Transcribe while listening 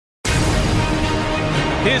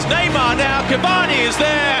Here's Neymar now, Cavani is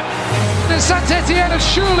there. And Saint-Etienne have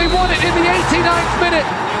surely won it in the 89th minute.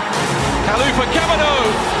 Kalou for Cavano.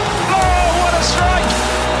 Oh, what a strike!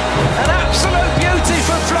 An absolute beauty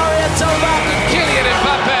from Florian Thauvin. Kylian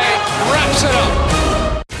Mbappe wraps it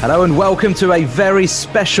up. Hello and welcome to a very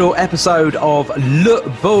special episode of Le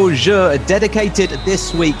Beau Jeu, dedicated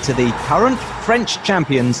this week to the current French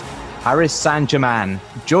champions, Paris Saint-Germain.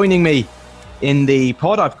 Joining me in the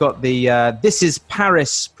pod, I've got the This Is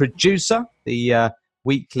Paris producer, the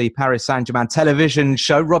weekly Paris Saint-Germain television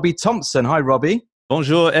show, Robbie Thompson. Hi, Robbie.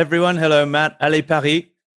 Bonjour, everyone. Hello, Matt. Allez, Paris.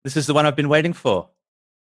 This is the one I've been waiting for.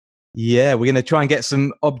 Yeah, we're going to try and get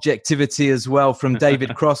some objectivity as well from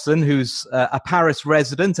David Crossan, who's a Paris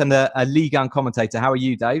resident and a Ligue 1 commentator. How are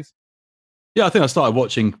you, Dave? Yeah, I think I started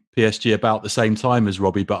watching PSG about the same time as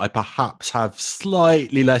Robbie, but I perhaps have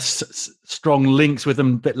slightly less strong links with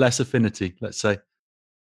them, a bit less affinity, let's say.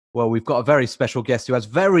 Well, we've got a very special guest who has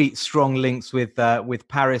very strong links with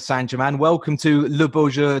Paris Saint-Germain. Welcome to Le Beau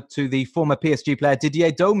Jeu, to the former PSG player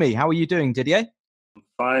Didier Domi. How are you doing, Didier?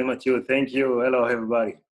 Fine, Mathieu. Thank you. Hello,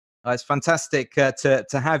 everybody. It's fantastic to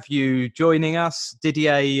have you joining us.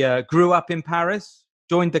 Didier grew up in Paris,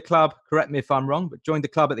 joined the club, correct me if I'm wrong, but joined the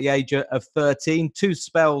club at the age of 13, two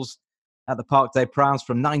spells at the Parc des Princes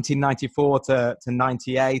from 1994 to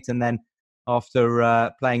 98, and then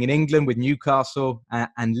after playing in England with Newcastle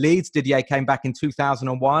and Leeds, Didier came back in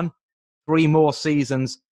 2001, 3 more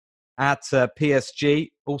seasons at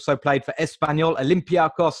PSG, also played for Espanyol,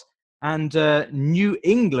 Olympiacos, and New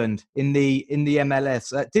England in the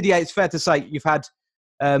MLS. Didier, it's fair to say you've had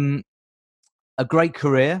a great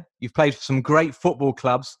career. You've played for some great football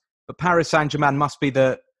clubs, but Paris Saint-Germain must be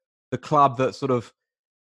the club that sort of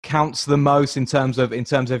counts the most in terms of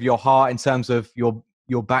your heart, in terms of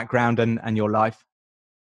your background and your life.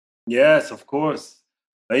 Yes, of course.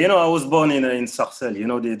 I was born in Sarcelles.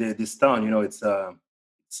 This town.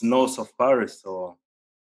 It's north of Paris. So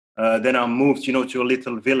then I moved, to a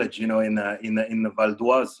little village, in the Val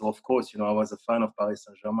d'Oise. So of course, I was a fan of Paris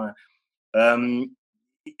Saint-Germain.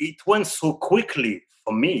 It went so quickly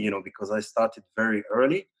for me, because I started very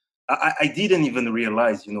early. I didn't even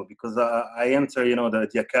realize, because I entered,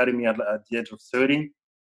 the academy at the age of 13.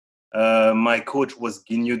 My coach was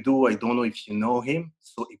Guignoudou. I don't know if you know him.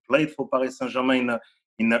 So he played for Paris Saint-Germain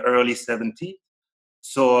in the early 70s.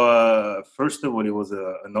 So first of all, it was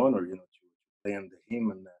an honor, to play under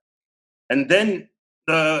him, and then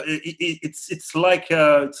it's like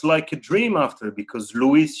a dream after, because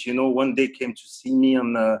Luis, one day came to see me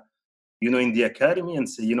on in the academy and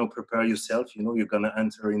say, prepare yourself. You're gonna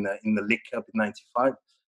enter in the League Cup in '95.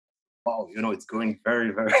 Wow, it's going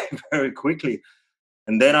very, very, very quickly.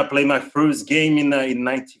 And then I played my first game in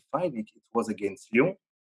 '95. It was against Lyon,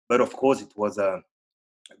 but of course it was a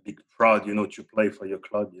big proud, to play for your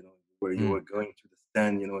club, where you were going to the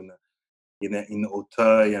stand, in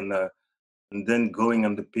Auteuil, and then going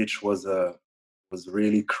on the pitch was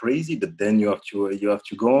really crazy. But then you have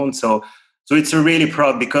to go on. So it's a really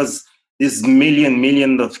proud, because this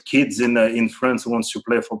million of kids in France who wants to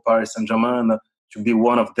play for Paris Saint-Germain, to be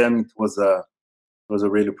one of them, it was a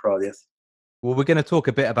really proud. Yes. Well, we're going to talk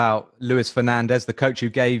a bit about Luis Fernandez, the coach who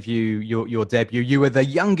gave you your debut. You were the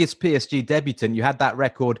youngest PSG debutant. You had that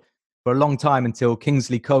record for a long time until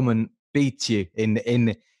Kingsley Coman beat you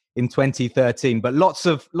in 2013. But lots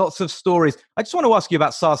of stories. I just want to ask you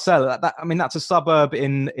about Sarcelles. That's a suburb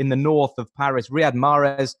in the north of Paris. Riyad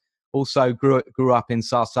Mahrez also grew up in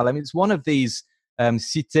Sarcelles. It's one of these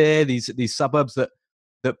cités, these suburbs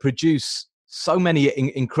that produce so many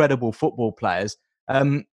incredible football players.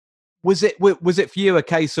 Was it for you a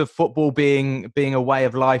case of football being a way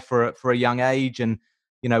of life for a young age, and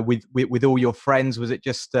with all your friends? Was it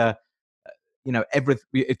just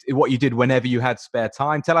what you did whenever you had spare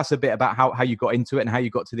time? Tell us a bit about how you got into it and how you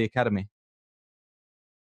got to the academy.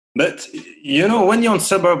 But when you're in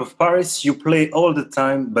suburb of Paris, you play all the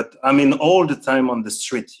time. But all the time on the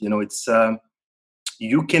street. It's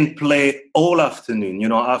you can play all afternoon.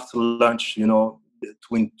 After lunch.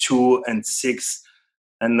 Between 2 and 6.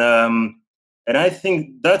 And I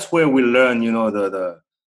think that's where we learn, the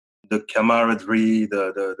camaraderie,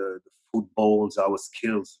 the footballs, our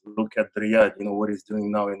skills. Look at Riyad, what he's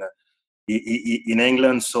doing now in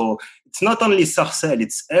England. So it's not only Sarcelles;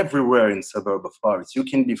 it's everywhere in suburb of Paris. You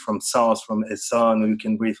can be from South, from Essonne, or you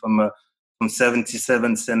can be from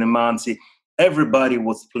 77 Seine-et-Marne. Everybody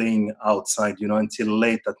was playing outside, until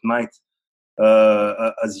late at night.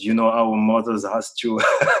 As our mothers has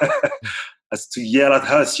to yell at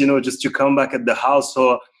us, just to come back at the house.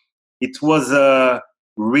 So it was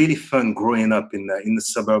really fun growing up in the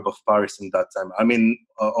suburb of Paris in that time.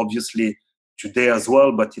 Obviously, today as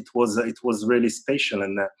well. But it was really special,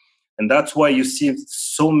 and that's why you see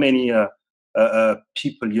so many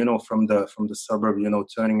people, you know, from the suburb, you know,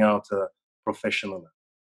 turning out professional.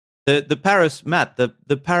 The Paris, Matt,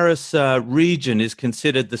 the Paris region is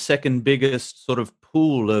considered the second biggest sort of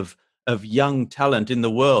pool of young talent in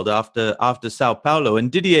the world after Sao Paulo.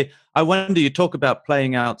 And Didier, I wonder, you talk about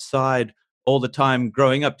playing outside all the time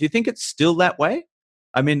growing up. Do you think it's still that way?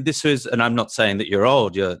 I mean, this is, and I'm not saying that you're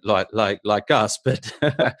old, you're like us, but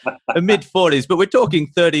mid-40s. But we're talking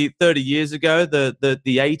 30 years ago, the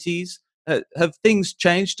 80s. Have things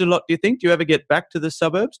changed a lot, do you think? Do you ever get back to the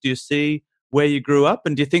suburbs? Do you see where you grew up?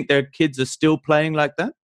 And do you think their kids are still playing like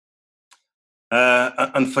that?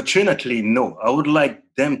 Unfortunately, no. I would like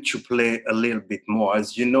them to play a little bit more.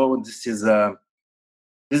 As you know, this is a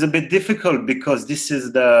bit difficult because this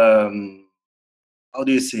is the, how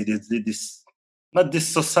do you say this not this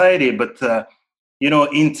society, but, you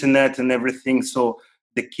know, internet and everything. So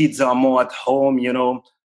the kids are more at home, you know.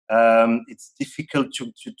 It's difficult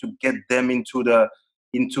to get them into the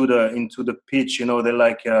pitch. You know, they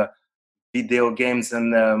like video games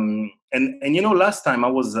and you know, last time I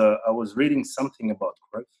was reading something about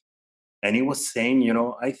Cruyff, and he was saying, you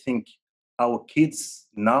know, I think our kids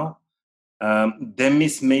now they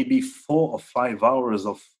miss maybe 4 or 5 hours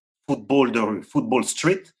of football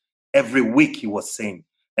street every week. He was saying,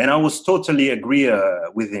 and I was totally agree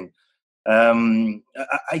with him.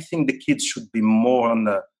 I think the kids should be more on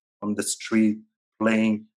the street,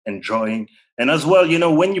 playing, enjoying. And as well, you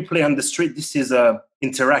know, when you play on the street, this is a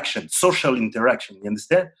interaction, social interaction, you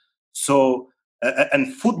understand? So,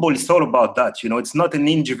 and football is all about that, you know, it's not an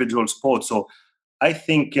individual sport. So I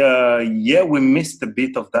think, we missed a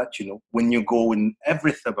bit of that, you know, when you go in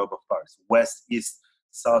every suburb of Paris, west, east,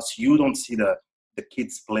 south, you don't see the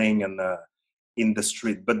kids playing in the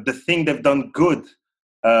street. But the thing they've done good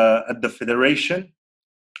at the federation,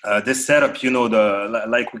 they set up, you know,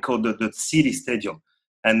 like we call the city stadium,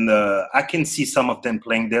 and I can see some of them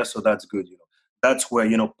playing there, so that's good. You know, that's where,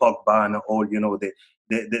 you know, Pogba and all, you know, they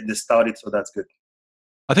started, so that's good.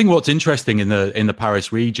 I think what's interesting in the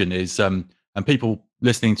Paris region is, and people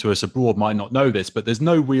listening to us abroad might not know this, but there's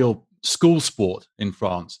no real school sport in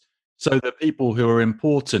France. So the people who are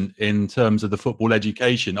important in terms of the football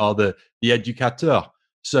education are the éducateurs.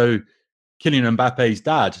 So Kylian Mbappe's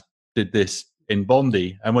dad did this in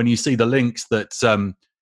Bondy, and when you see the links that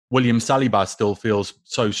William Saliba still feels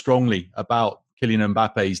so strongly about Kylian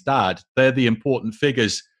Mbappe's dad, they're the important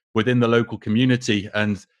figures within the local community,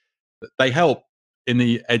 and they help in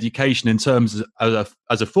the education in terms of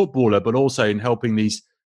as a footballer, but also in helping these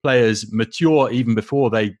players mature even before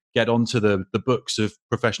they get onto the books of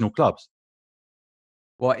professional clubs.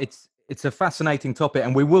 Well, it's a fascinating topic,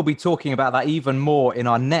 and we will be talking about that even more in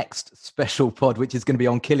our next special pod, which is going to be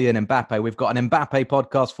on Kylian Mbappe. We've got an Mbappe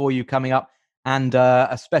podcast for you coming up, and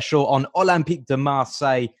a special on Olympique de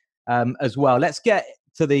Marseille as well. Let's get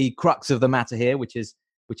to the crux of the matter here, which is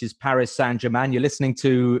Paris Saint-Germain. You're listening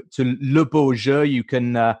to Le Beau Jeu. You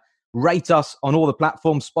can rate us on all the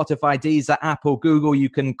platforms, Spotify, Deezer, Apple, Google. You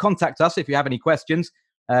can contact us if you have any questions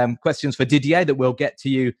for Didier that we'll get to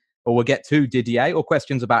you, or we'll get to Didier, or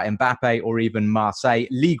questions about Mbappe or even Marseille.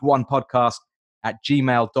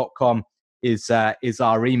 League1podcast@gmail.com is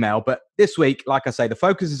our email. But this week, like I say, the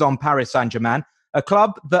focus is on Paris Saint-Germain, a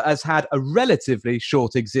club that has had a relatively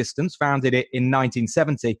short existence, founded it in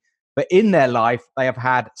 1970. But in their life, they have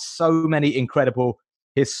had so many incredible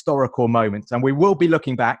historical moments. And we will be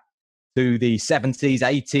looking back to the 70s,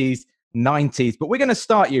 80s, 90s. But we're going to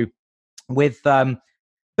start you with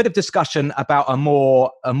bit of discussion about a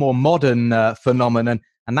more modern phenomenon,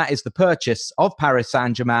 and that is the purchase of Paris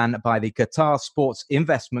Saint-Germain by the Qatar Sports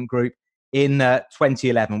Investment Group in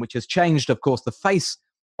 2011, which has changed, of course, the face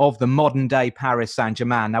of the modern-day Paris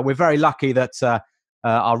Saint-Germain. Now, we're very lucky that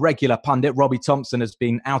our regular pundit, Robbie Thompson, has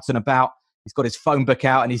been out and about. He's got his phone book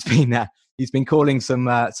out, and he's been calling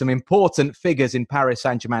some important figures in Paris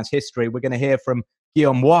Saint-Germain's history. We're going to hear from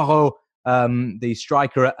Guillaume Hoarau, the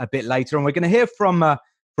striker, a bit later, and we're going to hear from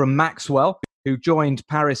Maxwell, who joined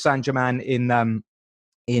Paris Saint-Germain in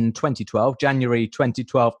 2012, January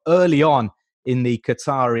 2012, early on in the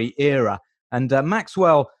Qatari era. And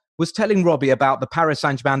Maxwell was telling Robbie about the Paris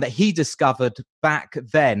Saint-Germain that he discovered back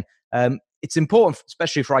then. It's important,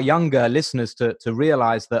 especially for our younger listeners, to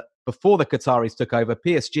realize that before the Qataris took over,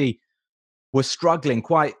 PSG was struggling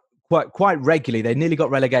quite regularly. They nearly got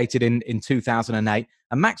relegated in 2008.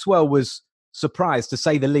 And Maxwell was surprised, to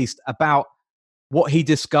say the least, about what he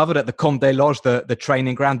discovered at the Camp des Loges, the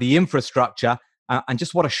training ground, the infrastructure, and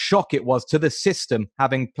just what a shock it was to the system,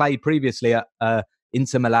 having played previously at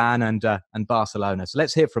Inter Milan and Barcelona. So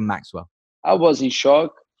let's hear from Maxwell. I was in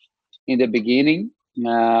shock in the beginning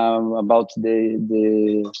about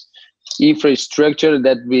the infrastructure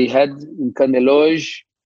that we had in Candeloge.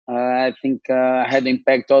 I think had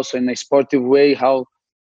impact also in a sportive way, how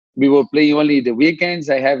we were playing only the weekends.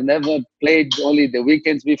 I have never played only the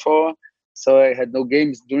weekends before. So I had no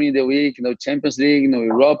games during the week, no Champions League, no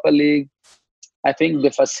Europa League. I think the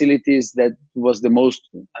facilities that was the most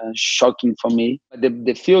shocking for me.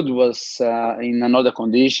 The field was in another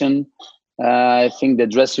condition. I think the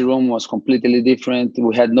dressing room was completely different.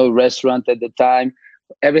 We had no restaurant at the time.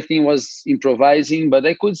 Everything was improvising, but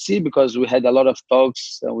I could see because we had a lot of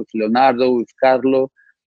talks with Leonardo, with Carlo,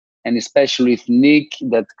 and especially with Nick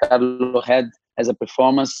that Carlo had as a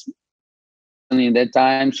performance in that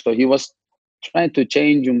time. So he was trying to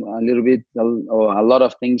change a little bit or a lot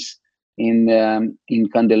of things in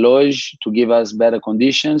Candeloge to give us better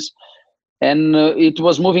conditions. And it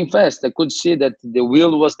was moving fast. I could see that the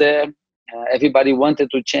will was there. Everybody wanted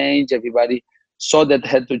to change. Everybody saw that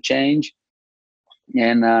had to change.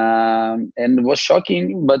 And it was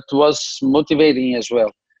shocking, but was motivating as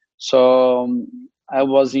well. So I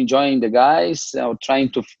was enjoying the guys,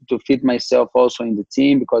 trying to fit myself also in the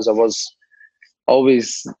team because I was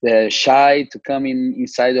always shy to come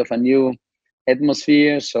inside of a new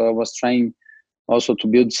atmosphere. So I was trying also to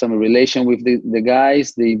build some relation with the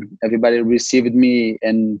guys. Everybody received me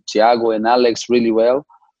and Thiago and Alex really well.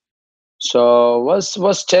 So it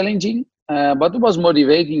was challenging, but it was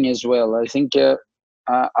motivating as well. I think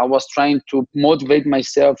I was trying to motivate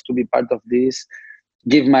myself to be part of this,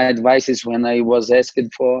 give my advices when I was asked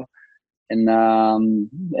for, and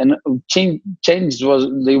change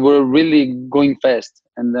they were really going fast,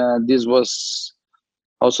 and this was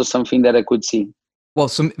also something that I could see. Well,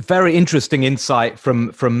 some very interesting insight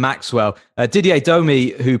from Maxwell. Didier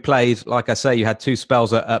Domi, who played, like I say, you had 2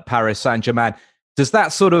 spells at Paris Saint-Germain. Does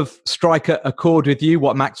that sort of strike a chord with you,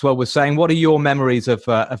 what Maxwell was saying? What are your memories of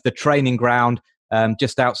the training ground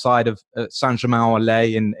just outside of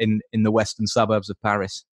Saint-Germain-en-Laye in the western suburbs of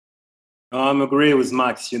Paris? I'm agree with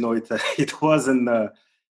Max. It wasn't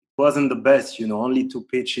the best. Only 2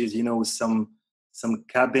 pitches. With some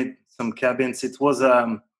cabins. It was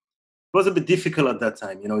a bit difficult at that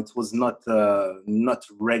time. It was not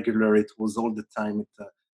regular. It was all the time.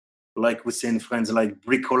 Like we say in French, like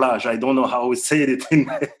bricolage. I don't know how we say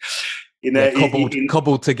it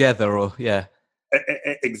cobbled together, or yeah.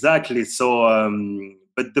 Exactly. So,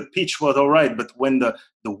 but the pitch was all right. But when the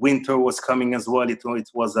winter was coming as well, it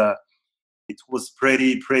was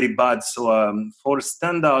pretty bad. So, for the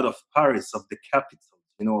standard of Paris, of the capital,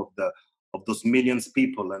 of those millions of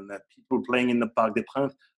people and people playing in the Parc des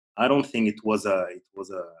Princes, I don't think it was a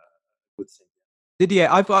good thing. Didier,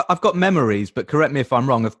 I've got memories, but correct me if I'm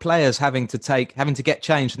wrong, of players having to get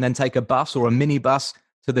changed and then take a bus or a minibus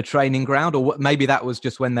to the training ground, or maybe that was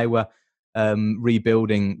just when they were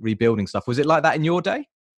rebuilding stuff. Was it like that in your day?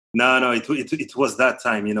 No, it was that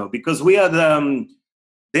time, because we had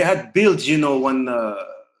they had built, when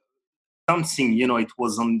something, it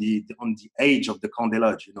was on the edge of the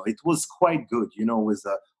Candeloge, it was quite good, with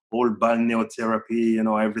all balneotherapy,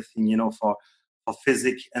 everything, for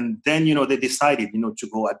physics. And then, they decided, to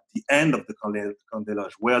go at the end of the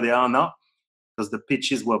Candeloge, where they are now, because the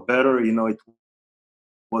pitches were better, it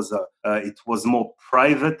was more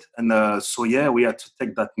private. And so, yeah, we had to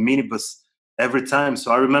take that minibus every time.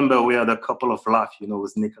 So I remember we had a couple of laughs,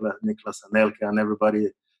 with Nicolas and Elke and everybody,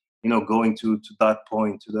 going to that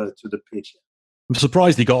point, to the pitch. I'm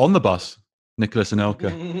surprised he got on the bus, Nicolas and Elke.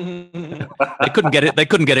 They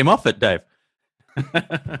couldn't get him off it, Dave.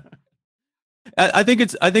 I think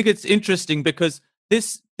it's interesting because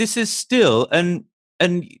this is still, and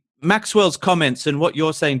Maxwell's comments and what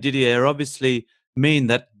you're saying, Didier, obviously mean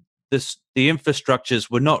that the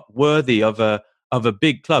infrastructures were not worthy of a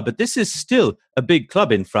big club. But this is still a big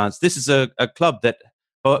club in France. This is a club that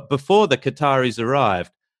before the Qataris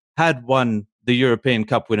arrived had won the European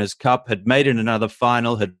Cup Winners' Cup, had made it another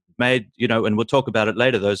final, had made, and we'll talk about it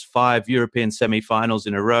later, those 5 European semi-finals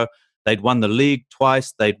in a row. They'd won the league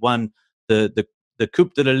twice. They'd won the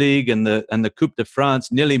Coupe de la Ligue and the Coupe de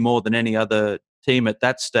France, nearly more than any other team at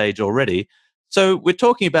that stage already. So we're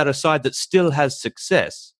talking about a side that still has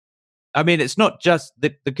success. I mean, it's not just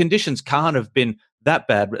the conditions can't have been that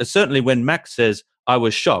bad. Certainly when Max says, I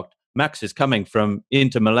was shocked, Max is coming from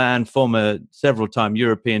Inter Milan, former several-time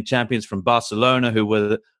European champions, from Barcelona, who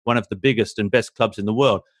were one of the biggest and best clubs in the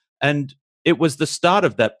world. And it was the start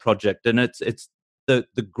of that project, and it's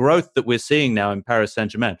the growth that we're seeing now in Paris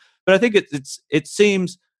Saint-Germain. But I think it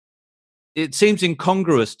seems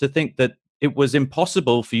incongruous to think that it was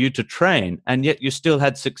impossible for you to train, and yet you still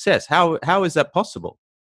had success. How is that possible?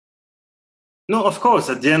 No, of course.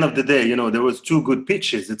 At the end of the day, there was 2 good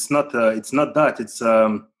pitches. It's not that. It's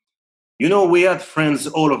we had friends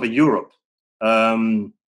all over Europe,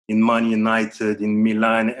 in Man United, in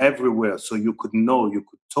Milan, everywhere. So you could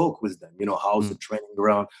talk with them. How's the training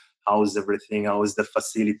ground? How's everything? How is the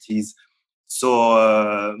facilities?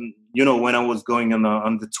 So when I was going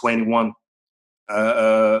on the 21.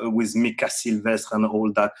 With Mika Silvestre and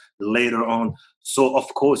all that later on. So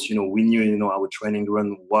of course, we knew, our training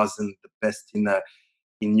run wasn't the best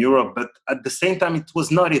in Europe, but at the same time, it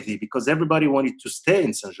was not easy because everybody wanted to stay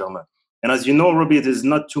in Saint-Germain. And as you know, Robbie, there's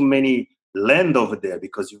not too many land over there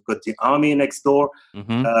because you've got the army next door,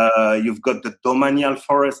 you've got the domanial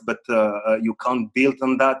forest, but you can't build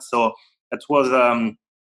on that. So that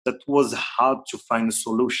was hard to find a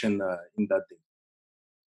solution in that day.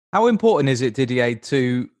 How important is it, Didier,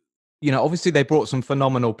 to, obviously they brought some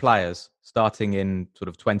phenomenal players starting in sort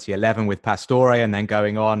of 2011 with Pastore and then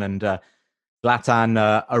going on, and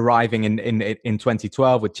Zlatan arriving in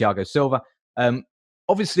 2012 with Thiago Silva.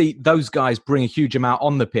 Obviously, those guys bring a huge amount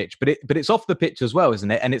on the pitch, but it's off the pitch as well,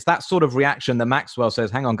 isn't it? And it's that sort of reaction that Maxwell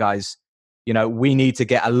says, hang on, guys, we need to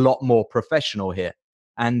get a lot more professional here.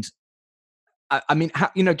 And I mean,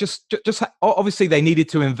 just obviously they needed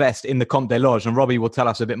to invest in the Comte des Loges, and Robbie will tell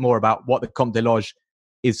us a bit more about what the Comte des Loges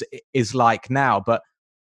is like now. But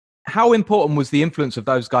how important was the influence of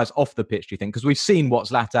those guys off the pitch, do you think? Because we've seen what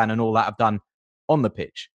Zlatan and all that have done on the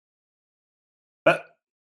pitch. But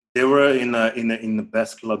they were in the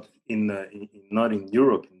best club not in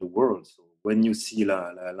Europe, in the world. So when you see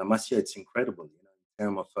La Masia, it's incredible. In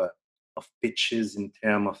terms of pitches, in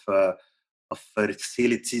terms of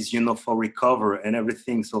facilities, for recovery and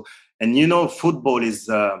everything. So, and football is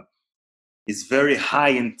very high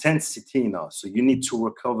intensity now. So you need to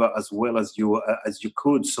recover as well as you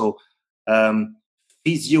could. So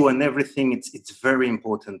physio and everything, it's very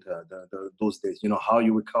important those days. How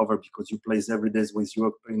you recover because you play every day with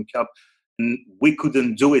European Cup, and we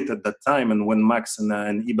couldn't do it at that time. And when Max and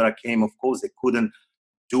Ibra came, of course, they couldn't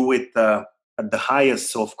do it at the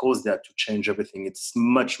highest. So of course they had to change everything. It's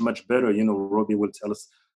much, much better. Robbie will tell us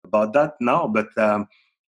about that now. But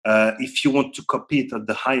if you want to compete at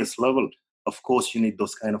the highest level, of course you need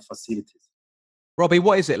those kind of facilities. Robbie,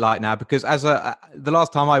 what is it like now? Because the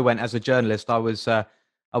last time I went as a journalist, I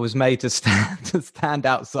was made to stand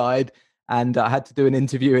outside, and I had to do an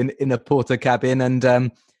interview in a porter cabin,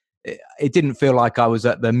 and it didn't feel like I was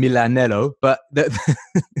at the Milanello, but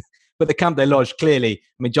but the Camp des Loges, clearly,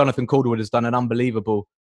 I mean, Jonathan Calderwood has done an unbelievable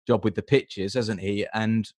job with the pitches, hasn't he?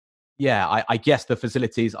 And yeah, I guess the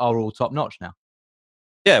facilities are all top notch now.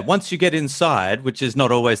 Yeah, once you get inside, which is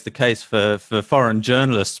not always the case for foreign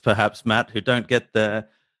journalists, perhaps, Matt, who don't get the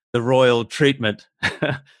royal treatment.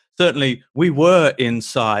 Certainly, we were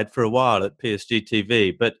inside for a while at PSG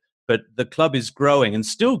TV, but the club is growing and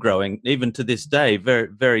still growing, even to this day, very,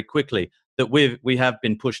 very quickly. That we have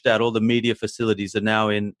been pushed out. All the media facilities are now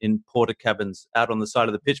in porter cabins out on the side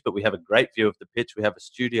of the pitch, but we have a great view of the pitch. We have a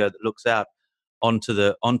studio that looks out onto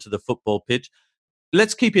the football pitch.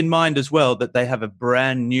 Let's keep in mind as well that they have a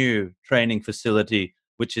brand new training facility,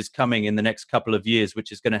 which is coming in the next couple of years,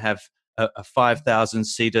 which is going to have a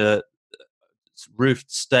 5,000-seater roofed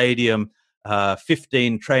stadium,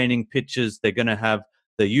 15 training pitches. They're going to have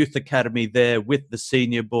the youth academy there with the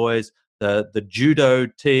senior boys, the judo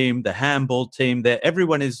team, the handball team there.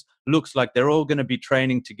 Everyone looks like they're all going to be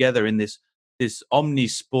training together in this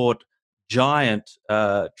omnisport giant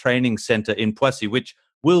training center in Poissy, which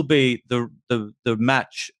will be the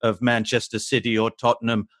match of Manchester City or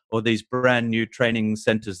Tottenham or these brand new training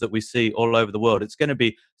centers that we see all over the world. It's going to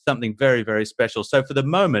be something very, very special. So for the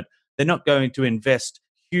moment, they're not going to invest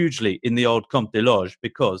hugely in the old Comte des Loges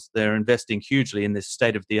because they're investing hugely in this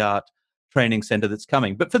state-of-the-art training center that's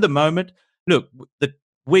coming. But for the moment, look,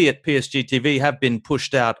 we at PSG TV have been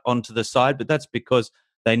pushed out onto the side, but that's because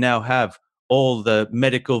they now have all the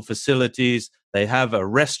medical facilities. They have a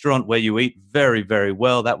restaurant where you eat very, very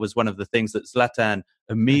well. That was one of the things that Zlatan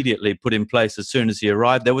immediately put in place as soon as he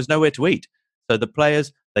arrived. There was nowhere to eat. So the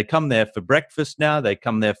players, they come there for breakfast now. They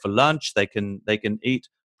come there for lunch. They can eat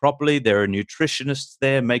properly. There are nutritionists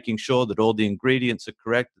there making sure that all the ingredients are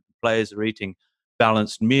correct, that the players are eating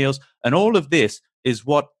balanced meals. And all of this is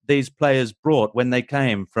what these players brought when they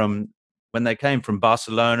came from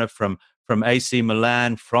Barcelona, from AC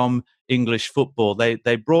Milan, from English football.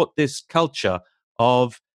 They brought this culture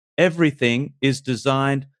of everything is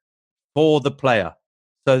designed for the player,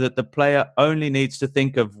 so that the player only needs to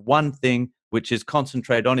think of one thing, which is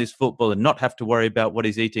concentrate on his football and not have to worry about what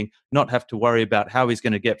he's eating, not have to worry about how he's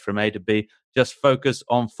going to get from A to B, just focus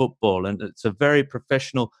on football. And it's a very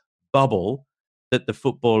professional bubble that the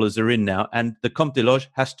footballers are in now, and the Comte de Loge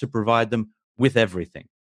has to provide them with everything.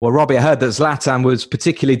 Well, Robbie, I heard that Zlatan was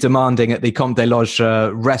particularly demanding at the Comte de Loge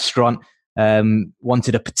restaurant,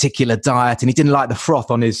 wanted a particular diet, and he didn't like the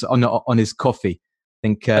froth on his coffee. I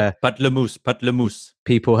think pas de la mousse.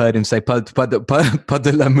 People heard him say pas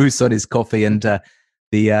de la mousse on his coffee, and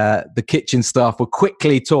the kitchen staff were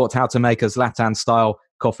quickly taught how to make a Zlatan-style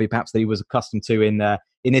coffee, perhaps that he was accustomed to in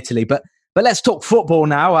Italy. But let's talk football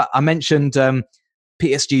now. I mentioned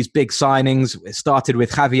PSG's big signings. It started with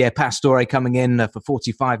Javier Pastore coming in for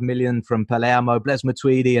 45 million from Palermo, Blaise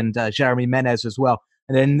Matuidi and Jeremy Menez as well.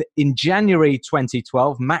 And then in January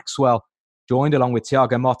 2012, Maxwell joined along with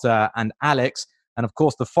Thiago Motta and Alex. And of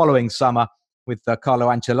course, the following summer with Carlo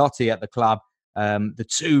Ancelotti at the club, the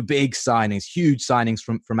two big signings, huge signings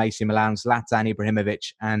from AC Milan, Zlatan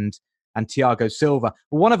Ibrahimovic and Thiago Silva.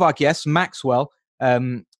 One of our guests, Maxwell,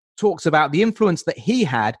 talks about the influence that he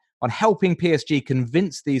had on helping PSG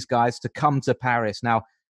convince these guys to come to Paris. Now,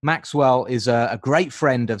 Maxwell is a great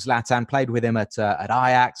friend of Zlatan, played with him at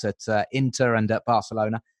Ajax, at Inter and at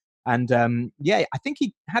Barcelona. And I think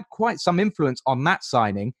he had quite some influence on that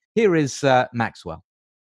signing. Here is Maxwell.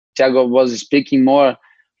 Thiago was speaking more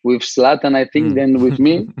with Zlatan, I think, than with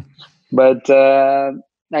me. But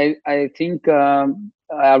I think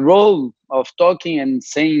a role of talking and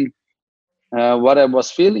saying what I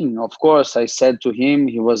was feeling. Of course, I said to him,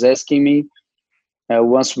 he was asking me,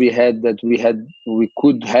 once we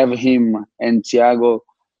could have him and Thiago,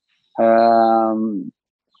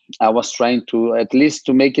 I was trying to at least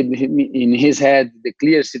to make it in his head the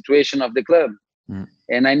clear situation of the club.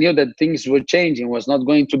 And I knew that things were changing. It was not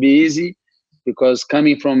going to be easy, because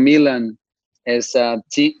coming from Milan as a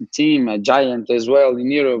team, a giant as well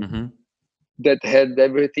in Europe, that had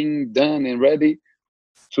everything done and ready,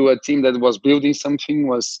 to a team that was building something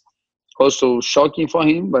was also shocking for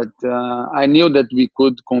him. But I knew that we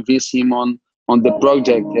could convince him on the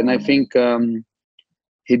project. And I think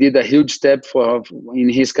he did a huge step in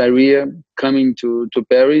his career, going to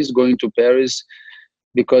Paris,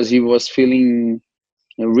 because he was feeling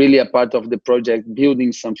really a part of the project,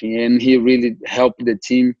 building something. And he really helped the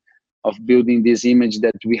team of building this image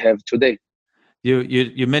that we have today.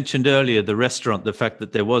 You mentioned earlier the restaurant, the fact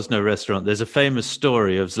that there was no restaurant. There's a famous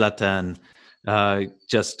story of Zlatan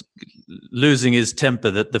just losing his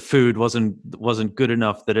temper, that the food wasn't good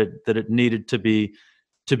enough, that it needed to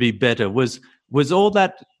be better. Was all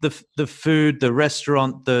that the food, the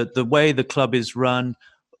restaurant, the way the club is run,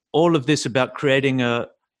 all of this about creating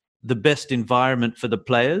the best environment for the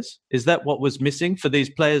players? Is that what was missing for these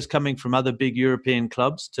players coming from other big European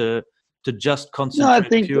clubs to just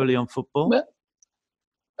concentrate purely on football?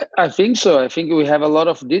 I think so. I think we have a lot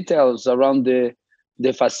of details around the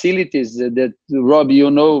facilities that Robbie,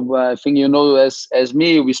 I think as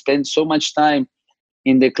me, we spend so much time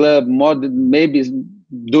in the club, more than maybe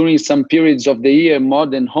during some periods of the year, more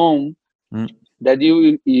than home, that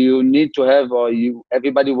you need to have,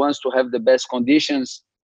 everybody wants to have the best conditions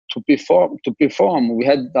to perform. We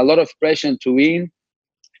had a lot of pressure to win,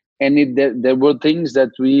 and there were things that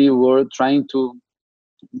we were trying to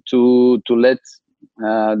let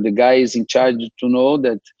the guys in charge to know,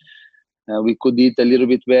 that we could eat a little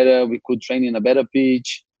bit better, we could train in a better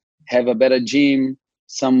pitch, have a better gym,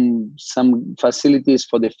 some facilities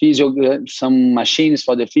for the physio, some machines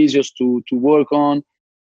for the physios to work on.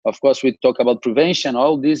 Of course, we talk about prevention.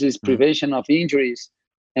 All this is prevention of injuries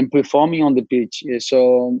and performing on the pitch.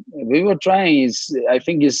 So we were trying. I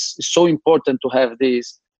think it's so important to have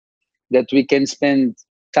this, that we can spend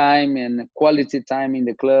time and quality time in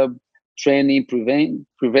the club, training,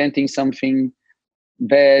 preventing something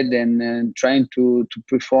bad, and trying to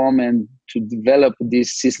perform and to develop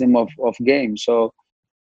this system of game. So,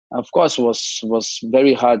 of course, was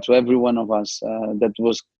very hard to every one of us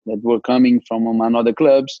that were coming from another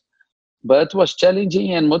clubs, but was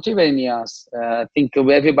challenging and motivating us. I think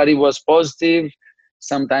everybody was positive.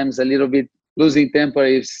 Sometimes a little bit losing temper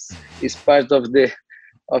is part of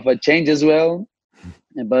a change as well.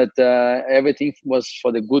 But everything was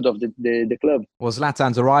for the good of the club. Well,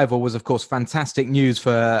 Zlatan's arrival was, of course, fantastic news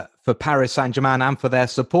for Paris Saint-Germain and for their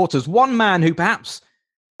supporters. One man who perhaps,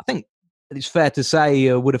 I think it's fair to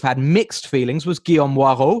say, would have had mixed feelings was Guillaume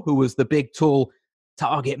Hoarau, who was the big, tall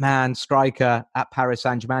target man, striker at Paris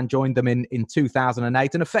Saint-Germain, joined them in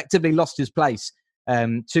 2008 and effectively lost his place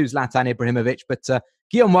to Zlatan Ibrahimovic. But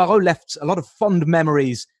Guillaume Hoarau left a lot of fond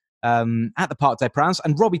memories at the Parc des Princes,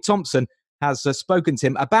 and Robbie Thompson has spoken to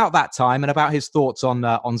him about that time and about his thoughts on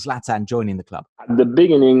Zlatan joining the club. At the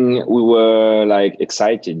beginning, we were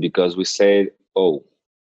excited because we said, "Oh,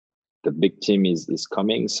 the big team is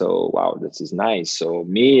coming, so wow, this is nice." So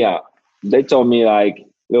me, they told me like,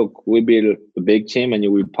 look, we build a big team and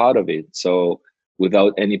you will be part of it. So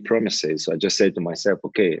without any promises. So I just said to myself,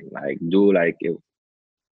 okay, like do like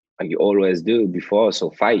you always do before.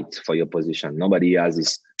 So fight for your position. Nobody has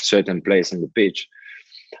this certain place in the pitch.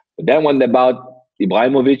 But then when about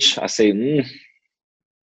Ibrahimovic, I say,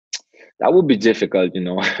 that would be difficult,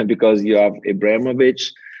 because you have Ibrahimovic.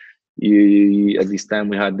 You at this time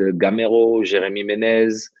we had Gamero, Jeremy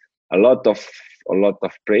Menez, a lot of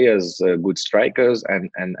players, good strikers,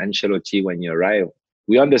 and Ancelotti when you arrive.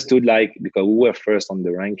 We understood because we were first on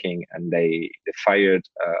the ranking, and they fired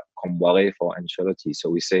Comboire for Ancelotti. So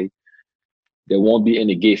we say there won't be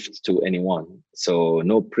any gift to anyone, so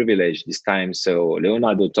no privilege this time. So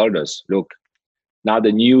Leonardo told us, look, now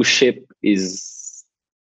the new ship is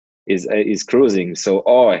cruising. So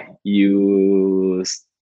you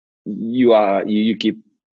keep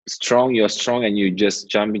strong, you're strong, and you just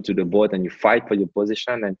jump into the boat and you fight for your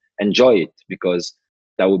position and enjoy it, because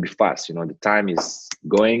that will be fast. The time is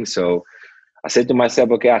going. So I said to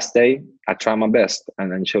myself, okay, I stay, I try my best.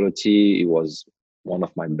 And Ancelotti, he was one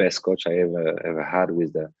of my best coach I ever had,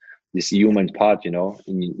 with this human part, he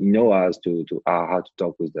knows how to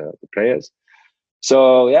talk with the players.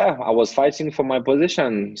 So yeah, I was fighting for my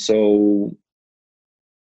position. So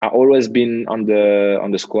I always been on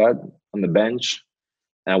the squad, on the bench,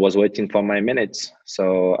 and I was waiting for my minutes.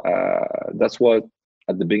 So that's what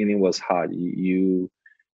at the beginning was hard. You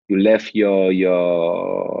left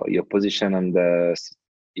your position on the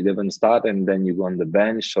 11 start, and then you go on the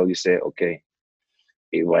bench. So you say, okay,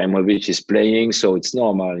 Ibrahimovic is playing, so it's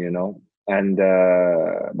normal, And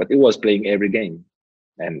but he was playing every game,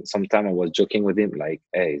 and sometimes I was joking with him, like,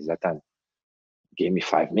 "Hey, Zlatan, give me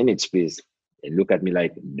 5 minutes, please." And look at me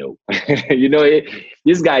like, no.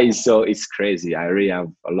 This guy it's crazy. I really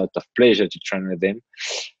have a lot of pleasure to train with him.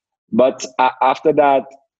 But after that,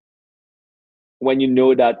 when you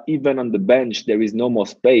know that even on the bench there is no more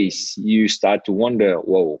space, you start to wonder,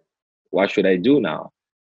 whoa, what should I do now?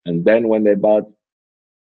 And then when they bought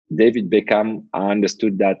David Beckham, I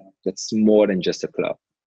understood that that's more than just a club.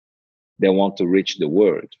 They want to reach the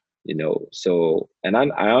world, So, and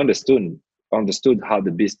I understood how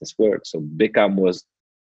the business works. So Beckham was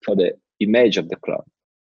for the image of the club.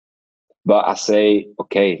 But I say,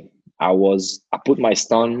 okay, I put my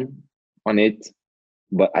stone on it,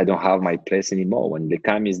 but I don't have my place anymore. When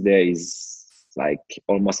Beckham is there, he's like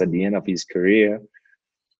almost at the end of his career.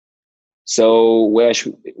 So where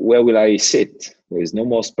will I sit? There is no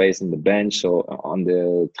more space on the bench. So on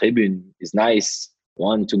the tribune is nice,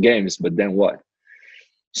 1-2 games, but then what?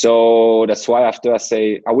 So that's why after I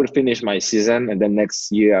say I will finish my season, and then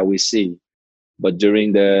next year I will see. But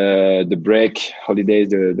during the break, holidays,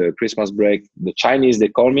 the Christmas break, the Chinese, they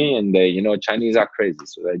call me, and they, Chinese are crazy.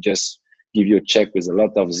 So they just give you a check with a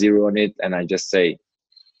lot of zero on it, and I just say,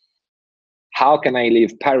 how can I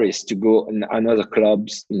leave Paris to go in another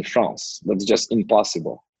clubs in France? That's just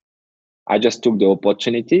impossible. I just took the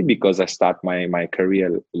opportunity because I start my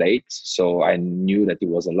career late. So I knew that it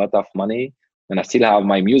was a lot of money, and I still have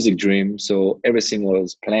my music dream. So everything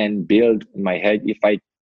was planned, built in my head. If I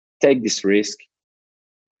take this risk,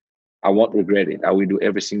 I won't regret it. I will do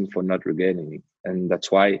everything for not regretting it. And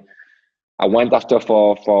that's why I went after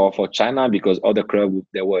for China, because other clubs,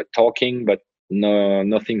 they were talking, but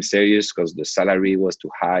nothing serious, because the salary was too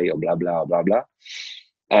high, or blah blah blah blah.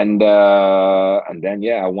 And then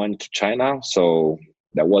I went to China. So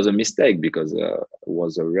that was a mistake, because it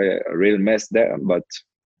was a real mess there. But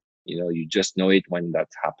you just know it when that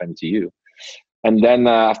happened to you. And then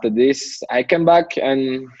after this, I came back,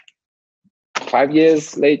 and 5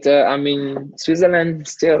 years later, I'm in Switzerland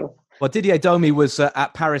still. Well, Didier Domi was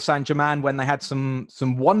at Paris Saint-Germain when they had some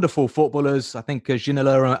wonderful footballers. I think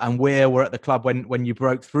Ginola and Weir were at the club when you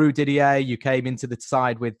broke through, Didier. You came into the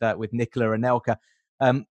side with Nicola and Elka.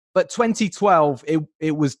 But 2012,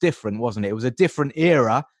 it was different, wasn't it? It was a different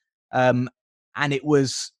era. And it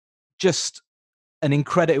was just an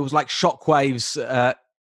incredible, it was like shockwaves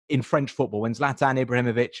in French football when Zlatan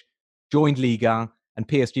Ibrahimovic joined Liga and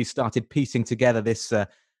PSG started piecing together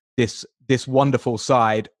this wonderful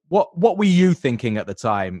side. What were you thinking at the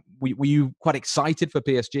time? Were you quite excited for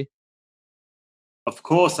PSG? Of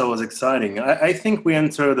course, I was exciting. I think we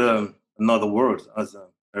entered another world, as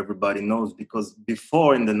everybody knows, because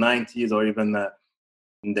before in the 90s or even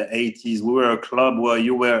in the 80s, we were a club where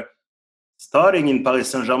you were starting in Paris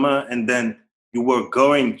Saint-Germain, and then you were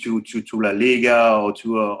going to La Liga or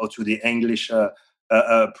to the English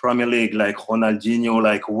Premier League, like Ronaldinho,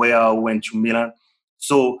 like Weah went to Milan.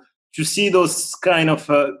 So to see those kind of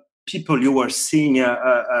people you were seeing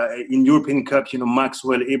in European Cup,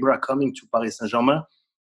 Maxwell, Ibra coming to Paris Saint-Germain,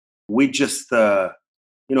 we just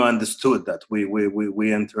understood that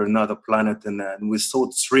we enter another planet, and we're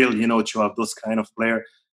so thrilled, to have those kind of player,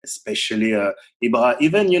 especially Ibra.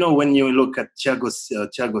 Even when you look at Thiago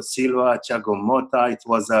Silva, Thiago Motta, it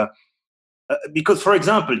was because, for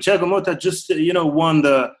example, Thiago Motta just won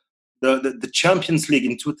the Champions League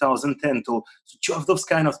in 2010. So to have those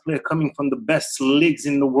kind of players coming from the best leagues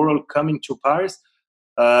in the world coming to Paris,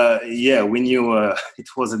 we knew it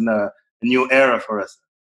was a new era for us.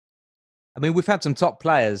 I mean, we've had some top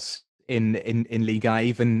players in Liga,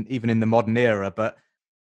 even in the modern era, but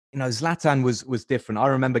Zlatan was different. I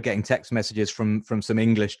remember getting text messages from some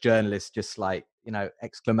English journalists, just like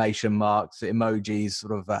exclamation marks, emojis,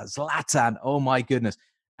 sort of Zlatan. Oh my goodness!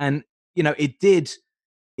 And it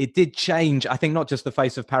did change. I think not just the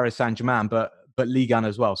face of Paris Saint-Germain, but Ligue 1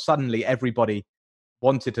 as well. Suddenly, everybody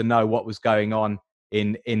wanted to know what was going on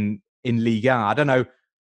in Ligue 1. I don't know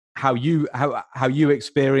how you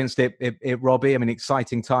experienced it, Robbie. I mean,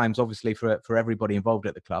 exciting times, obviously, for everybody involved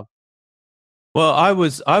at the club. Well, I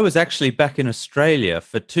was actually back in Australia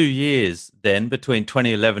for 2 years then, between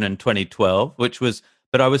 2011 and 2012,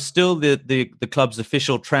 but I was still the club's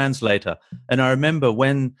official translator. And I remember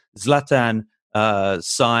when Zlatan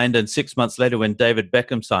signed, and 6 months later when David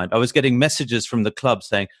Beckham signed, I was getting messages from the club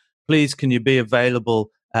saying, please, can you be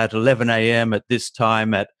available at 11 a.m. at this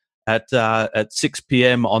time, at 6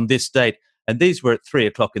 p.m. on this date? And these were at 3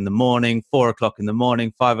 o'clock in the morning, 4 o'clock in the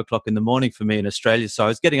morning, 5 o'clock in the morning for me in Australia. So I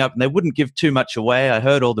was getting up, and they wouldn't give too much away. I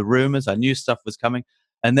heard all the rumors. I knew stuff was coming.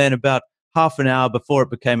 And then about half an hour before it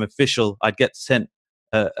became official, I'd get sent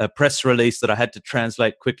a press release that I had to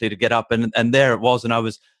translate quickly to get up. And there it was. And I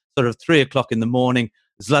was sort of 3 o'clock in the morning.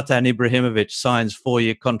 Zlatan Ibrahimovic signs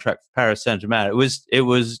 4-year contract for Paris Saint-Germain. It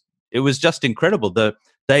was just incredible. The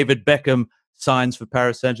David Beckham signs for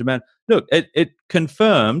Paris Saint-Germain. Look, it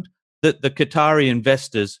confirmed that the Qatari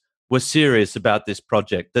investors were serious about this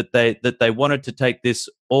project, that they wanted to take this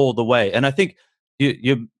all the way. And I think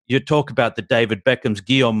you talk about the David Beckham's.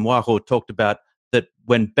 Guillaume Hoarau talked about that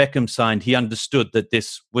when Beckham signed, he understood that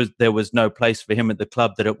there was no place for him at the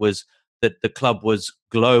club, that the club was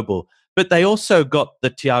global. But they also got the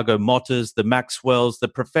Thiago Mottas, the Maxwells, the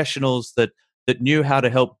professionals that knew how to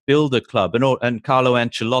help build a club, and Carlo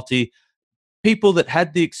Ancelotti, people that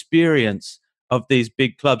had the experience of these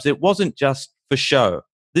big clubs. It wasn't just for show.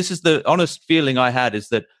 This is the honest feeling I had, is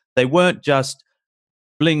that they weren't just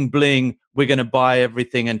bling, bling, we're going to buy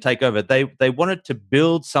everything and take over. They wanted to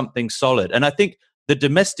build something solid. And I think the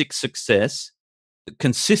domestic success, the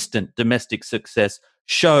consistent domestic success,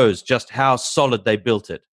 shows just how solid they built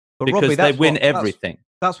it. But because Robbie, they win everything.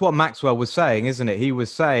 That's what Maxwell was saying, isn't it? He was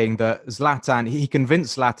saying that Zlatan, he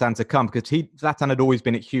convinced Zlatan to come because Zlatan had always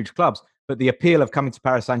been at huge clubs. But the appeal of coming to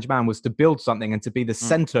Paris Saint-Germain was to build something and to be the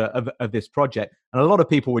center of this project. And a lot of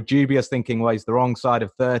people were dubious, thinking, well, he's the wrong side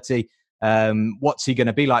of 30. What's he going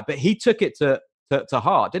to be like? But he took it to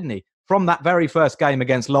heart, didn't he? From that very first game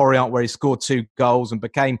against Lorient, where he scored 2 goals and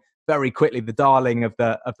became very quickly the darling of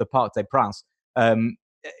the Parc des Princes.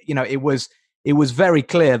 It was very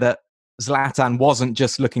clear that Zlatan wasn't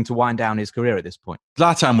just looking to wind down his career at this point.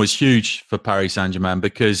 Zlatan was huge for Paris Saint-Germain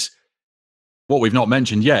because what we've not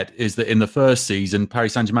mentioned yet is that in the first season,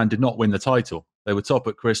 Paris Saint-Germain did not win the title. They were top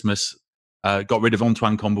at Christmas, got rid of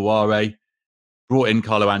Antoine Kombouaré, brought in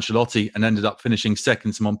Carlo Ancelotti, and ended up finishing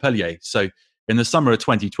second to Montpellier. So in the summer of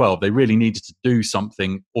 2012, they really needed to do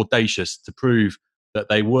something audacious to prove that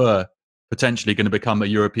they were potentially going to become a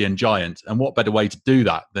European giant. And what better way to do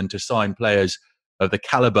that than to sign players of the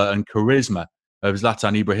caliber and charisma of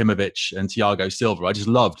Zlatan Ibrahimovic and Thiago Silva. I just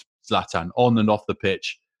loved Zlatan on and off the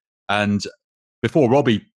pitch. And before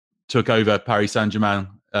Robbie took over Paris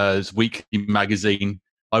Saint-Germain's weekly magazine,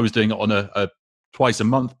 I was doing it on a twice a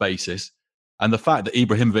month basis. And the fact that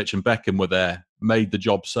Ibrahimovic and Beckham were there made the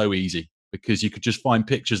job so easy, because you could just find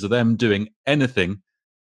pictures of them doing anything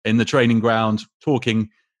in the training ground, talking,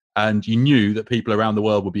 and you knew that people around the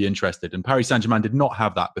world would be interested. And Paris Saint-Germain did not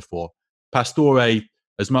have that before. Pastore,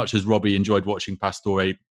 as much as Robbie enjoyed watching Pastore,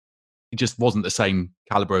 he just wasn't the same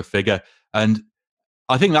caliber of figure. And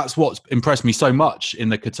I think that's what's impressed me so much in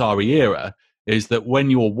the Qatari era, is that when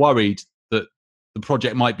you're worried that the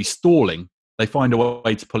project might be stalling, they find a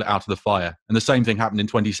way to pull it out of the fire. And the same thing happened in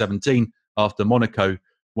 2017 after Monaco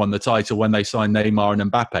won the title, when they signed Neymar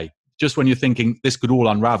and Mbappe. Just when you're thinking this could all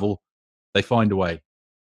unravel, they find a way.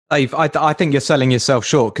 Dave, I think you're selling yourself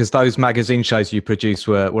short, because those magazine shows you produced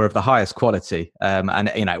were of the highest quality. And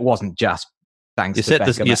it wasn't just thanks to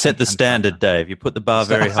Beckham. You set the standard, Dave. You put the bar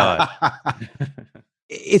very high.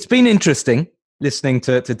 It's been interesting listening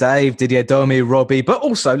to Dave, Didier Domi, Robbie, but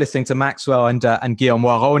also listening to Maxwell and Guillaume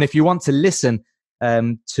Hoarau. And if you want to listen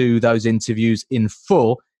to those interviews in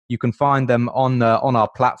full. You can find them on our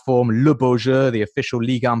platform, Le Beau Jeu, the official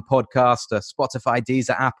Ligue 1 podcast, Spotify,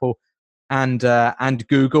 Deezer, Apple, and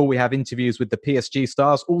Google. We have interviews with the PSG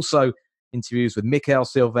stars, also interviews with Mikel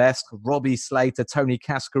Silvestre, Robbie Slater, Tony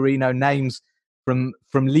Cascarino, names from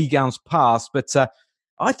Ligue 1's past. But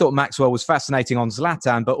I thought Maxwell was fascinating on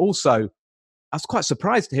Zlatan, but also I was quite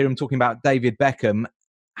surprised to hear him talking about David Beckham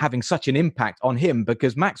having such an impact on him,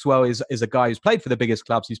 because Maxwell is a guy who's played for the biggest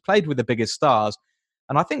clubs, he's played with the biggest stars.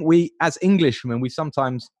 And I think we, as Englishmen, we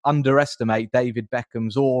sometimes underestimate David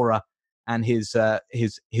Beckham's aura and his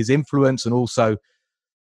influence, and also,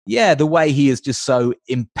 the way he is just so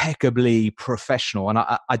impeccably professional. And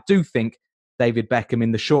I do think David Beckham,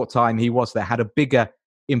 in the short time he was there, had a bigger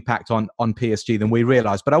impact on PSG than we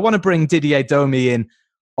realised. But I want to bring Didier Domi in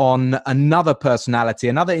on another personality,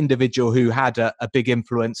 another individual who had a big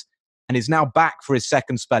influence and is now back for his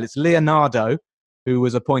second spell. It's Leonardo, who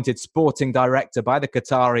was appointed sporting director by the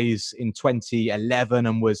Qataris in 2011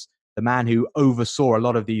 and was the man who oversaw a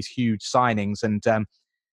lot of these huge signings. And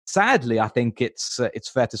sadly, I think it's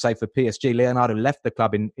fair to say for PSG, Leonardo left the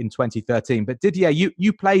club in 2013. But Didier,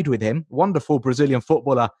 you played with him, wonderful Brazilian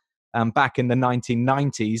footballer back in the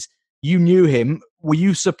 1990s. You knew him. Were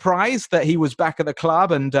you surprised that he was back at the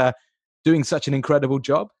club and doing such an incredible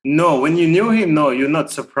job? No, when you knew him, no, you're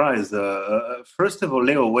not surprised. First of all,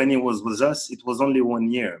 Leo, when he was with us, it was only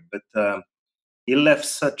 1 year, but he left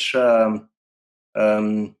such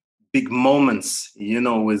big moments,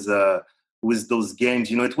 with those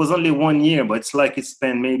games. It was only 1 year, but it's like he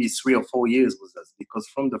spent maybe 3 or 4 years with us, because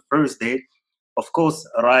from the first day, of course,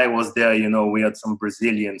 Rai was there. We had some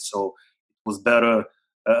Brazilians, so it was better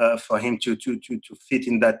for him to fit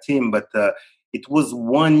in that team. But it was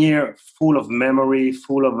 1 year full of memory,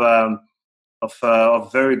 full of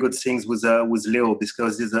very good things with Leo,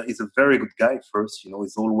 because he's a very good guy. First,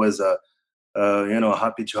 he's always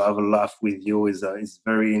happy to have a laugh with you. He's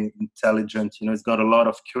very intelligent. He's got a lot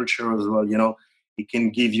of culture as well. He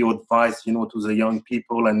can give you advice, to the young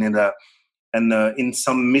people, and in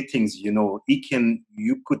some meetings,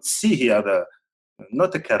 you could see he had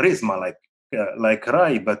not a charisma like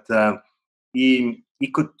Rai, but he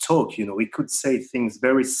could talk. He could say things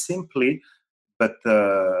very simply, but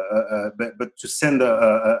to send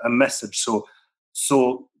a message.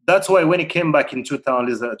 So that's why when he came back in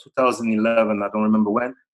 2011, I don't remember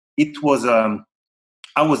when, it was.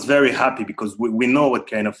 I was very happy, because we know what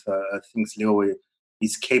kind of things Leo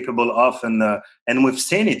is capable of, and we've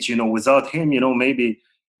seen it. Without him, maybe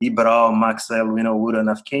Ibra, Maxwell, wouldn't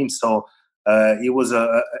have came. So he was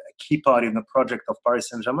a key part in the project of Paris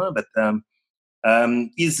Saint-Germain, but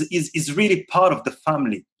is really part of the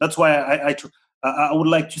family. That's why I would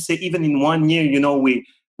like to say, even in 1 year, we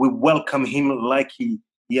welcome him like he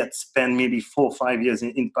had spent maybe 4 or 5 years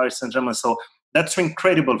in Paris Saint-Germain. So that's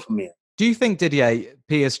incredible for me. Do you think, Didier,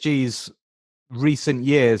 PSG's recent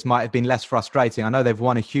years might have been less frustrating? I know they've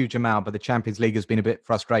won a huge amount, but the Champions League has been a bit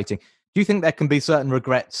frustrating. Do you think there can be certain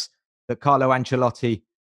regrets that Carlo Ancelotti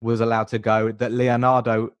was allowed to go, that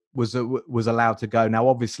Leonardo was allowed to go? Now,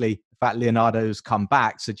 obviously, the fact Leonardo's come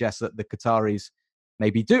back suggests that the Qataris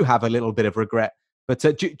maybe do have a little bit of regret. But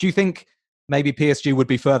do you think maybe PSG would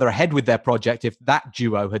be further ahead with their project if that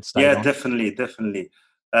duo had stayed on? Yeah, definitely.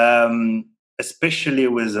 Especially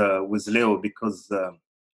with Leo, because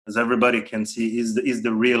as everybody can see, he's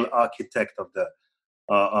the real architect of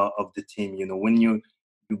the team. When you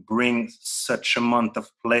bring such amount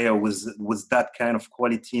of player with that kind of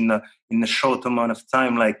quality in a short amount of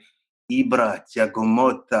time, like Ibra, Thiago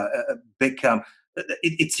Motta, Beckham,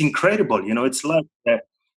 it's incredible. It's like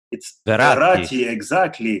it's Verratti,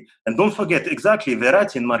 exactly, and don't forget exactly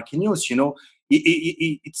Verratti and Marquinhos.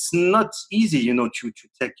 It's not easy, to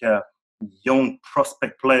take a young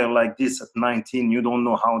prospect player like this at 19. You don't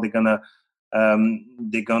know how they're gonna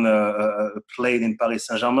play it in Paris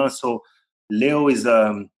Saint-Germain. So Leo is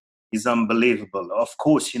unbelievable. Of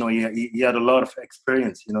course, he had a lot of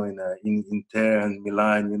experience, in Inter and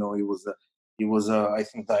Milan. He was I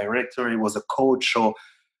think director. He was a coach. So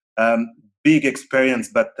big experience,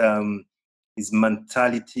 but his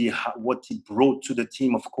mentality, what he brought to the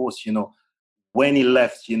team. Of course, when he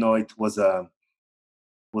left, it was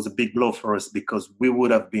a big blow for us, because we would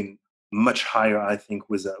have been much higher, I think,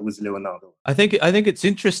 with Leonardo. I think it's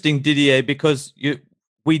interesting, Didier, because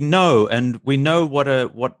we know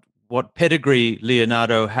what pedigree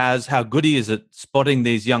Leonardo has, how good he is at spotting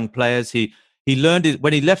these young players. He learned it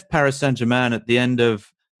when he left Paris Saint-Germain at the end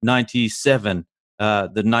of 97,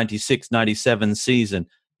 the 96-97 season.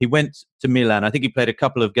 He went to Milan. I think he played a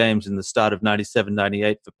couple of games in the start of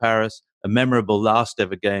 97-98 for Paris. a memorable last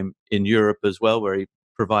ever game in Europe as well, where he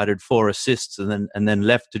provided 4 assists and then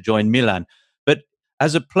left to join Milan. But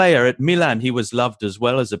as a player at Milan, he was loved as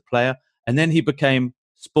well as a player. And then he became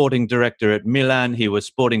sporting director at Milan. He was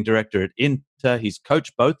sporting director at Inter. He's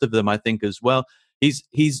coached both of them, I think, as well.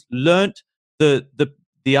 He's learnt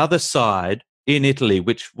the other side in Italy,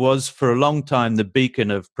 which was for a long time the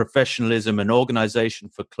beacon of professionalism and organization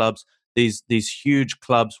for clubs. These huge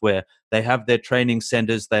clubs where they have their training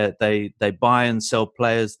centers, they buy and sell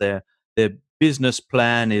players. Their business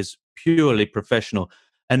plan is purely professional.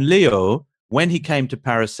 And Leo, when he came to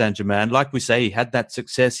Paris Saint-Germain, like we say, he had that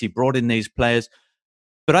success. He brought in these players.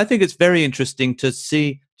 But I think it's very interesting to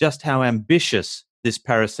see just how ambitious this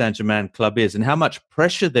Paris Saint-Germain club is and how much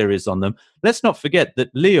pressure there is on them. Let's not forget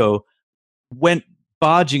that Leo went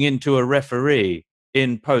barging into a referee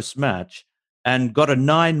in post-match and got a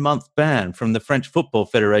 9-month ban from the French Football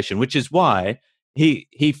Federation, which is why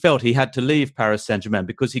he felt he had to leave Paris Saint-Germain,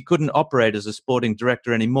 because he couldn't operate as a sporting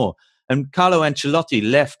director anymore. And Carlo Ancelotti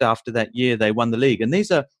left after that year they won the league. And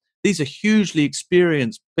these are hugely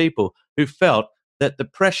experienced people who felt that the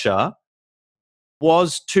pressure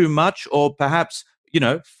was too much, or perhaps,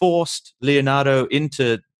 forced Leonardo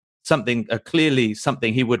into something, clearly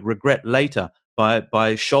something he would regret later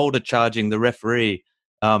by shoulder charging the referee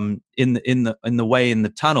in the way in the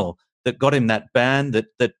tunnel that got him that ban,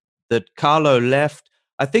 that Carlo left.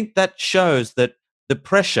 I think that shows that the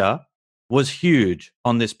pressure was huge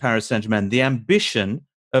on this Paris Saint-Germain. The ambition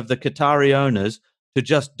of the Qatari owners to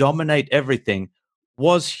just dominate everything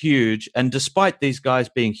was huge. And despite these guys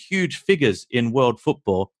being huge figures in world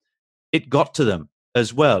football, it got to them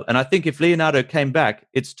as well. And I think if Leonardo came back,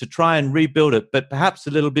 it's to try and rebuild it, but perhaps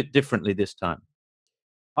a little bit differently this time.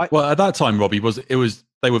 Well, at that time, Robbie,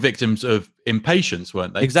 they were victims of impatience,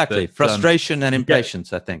 weren't they? Exactly. Frustration and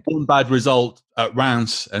impatience, I think. One bad result at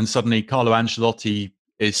Reims, and suddenly Carlo Ancelotti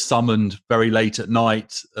is summoned very late at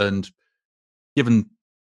night and given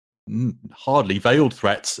hardly veiled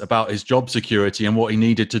threats about his job security and what he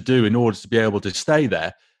needed to do in order to be able to stay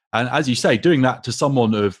there. And as you say, doing that to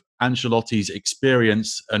someone of Ancelotti's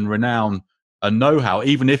experience and renown and know-how,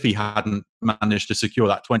 even if he hadn't managed to secure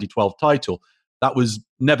that 2012 title, that was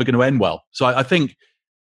never going to end well. So I think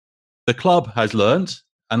the club has learned,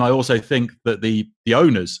 and I also think that the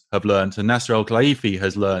owners have learned, and Nasser El-Khelaifi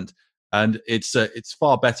has learned, and it's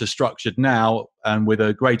far better structured now and with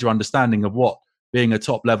a greater understanding of what being a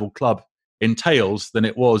top-level club entails than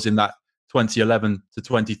it was in that 2011 to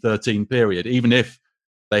 2013 period, even if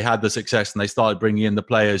they had the success and they started bringing in the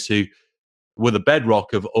players who were the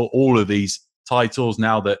bedrock of all of these titles,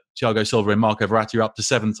 now that Thiago Silva and Marco Verratti are up to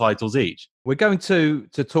 7 titles each. We're going to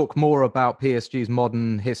talk more about PSG's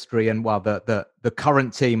modern history and, well, the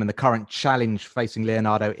current team and the current challenge facing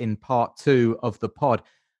Leonardo in part 2 of the pod.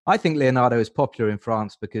 I think Leonardo is popular in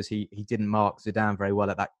France because he didn't mark Zidane very well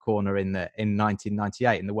at that corner in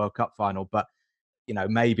 1998 in the World Cup final. But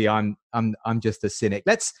maybe I'm just a cynic.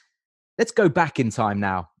 Let's go back in time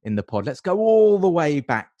now in the pod. Let's go all the way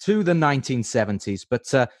back to the 1970s. But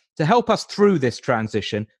to help us through this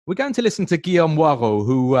transition, we're going to listen to Guillaume Hoarau,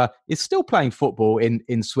 who is still playing football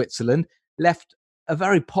in Switzerland. Left a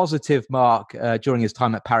very positive mark during his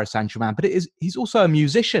time at Paris Saint-Germain. But he's also a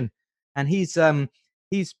musician, and he's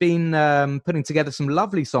been putting together some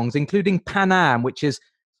lovely songs, including Paname, which is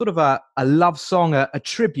sort of a love song, a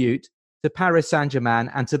tribute to Paris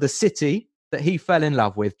Saint-Germain and to the city that he fell in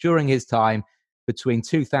love with during his time between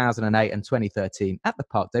 2008 and 2013 at the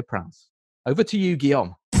Parc des Princes. Over to you,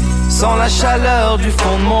 Guillaume. Sans la chaleur du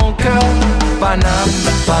fond de mon cœur, Paname,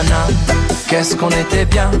 Paname, qu'est-ce qu'on était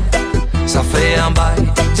bien, ça fait un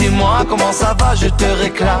bail. Dis-moi comment ça va, je te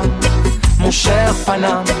réclame, mon cher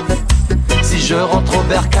Paname. Si je rentre au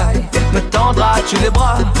bercail, me tendras-tu les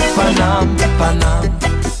bras, Paname, Paname,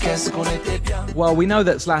 qu'est-ce qu'on était bien. Well, we know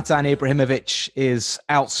that Zlatan Ibrahimovic is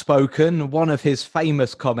outspoken. One of his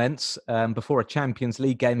famous comments before a Champions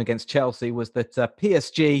League game against Chelsea was that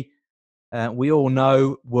PSG, we all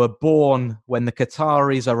know, were born when the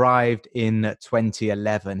Qataris arrived in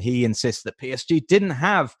 2011. He insists that PSG didn't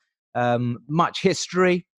have much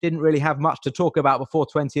history, didn't really have much to talk about before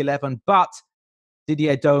 2011, but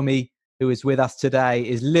Didier Domi, who is with us today,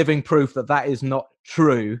 is living proof that that is not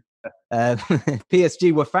true.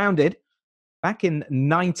 PSG were founded back in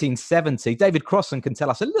 1970. David Crossan can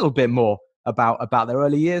tell us a little bit more about their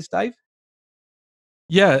early years, Dave.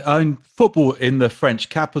 Yeah, football in the French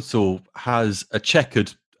capital has a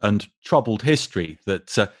checkered and troubled history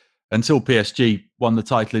that until PSG won the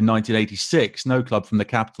title in 1986, no club from the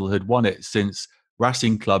capital had won it since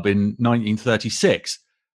Racing Club in 1936.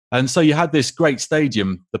 And so you had this great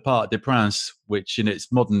stadium, the Parc des Princes, which in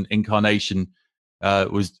its modern incarnation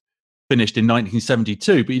was finished in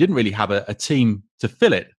 1972, but you didn't really have a team to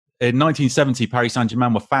fill it. In 1970, Paris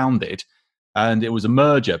Saint-Germain were founded, and it was a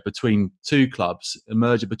merger between two clubs, a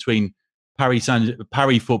merger between Paris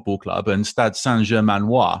Football Club and Stade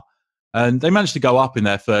Saint-Germainois. And they managed to go up in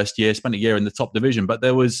their first year, spent a year in the top division, but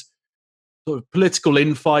there was sort of political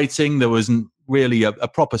infighting. There wasn't really a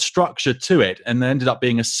proper structure to it. And there ended up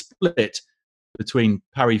being a split between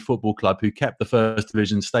Paris Football Club, who kept the first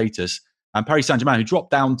division status, and Paris Saint-Germain, who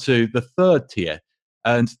dropped down to the third tier.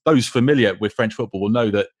 And those familiar with French football will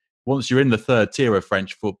know that once you're in the third tier of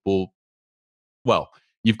French football, well,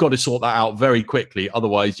 you've got to sort that out very quickly.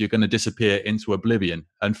 Otherwise, you're going to disappear into oblivion.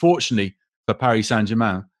 Unfortunately for Paris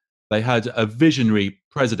Saint-Germain, they had a visionary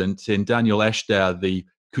president in Daniel Echter, the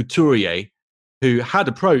couturier, who had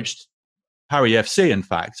approached Paris FC, in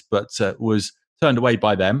fact, but was turned away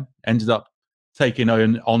by them, ended up taking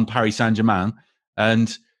on Paris Saint-Germain.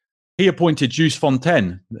 And he appointed Jules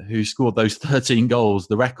Fontaine, who scored those 13 goals,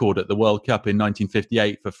 the record at the World Cup in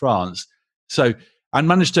 1958 for France. So, and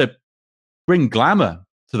managed to bring glamour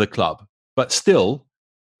to the club. But still,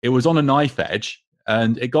 it was on a knife edge.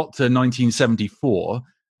 And it got to 1974,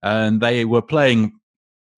 and they were playing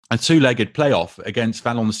a two-legged playoff against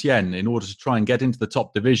Valenciennes in order to try and get into the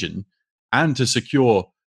top division and to secure,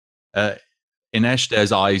 in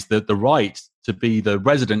Echter's eyes, the right to be the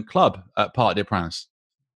resident club at Parc des Princes.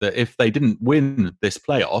 That if they didn't win this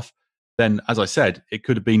playoff, then, as I said, it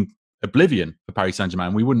could have been oblivion for Paris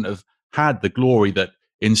Saint-Germain. We wouldn't have had the glory that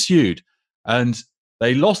ensued. And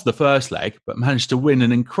they lost the first leg, but managed to win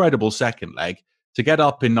an incredible second leg to get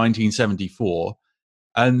up in 1974.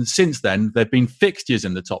 And since then, there have been fixtures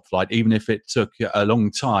in the top flight, even if it took a long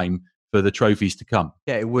time for the trophies to come.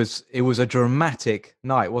 Yeah, it was a dramatic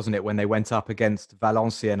night, wasn't it, when they went up against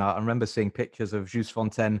Valenciennes? I remember seeing pictures of Jules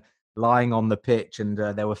Fontaine lying on the pitch, and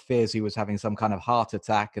there were fears he was having some kind of heart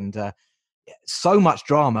attack, and so much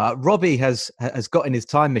drama. Robbie has got in his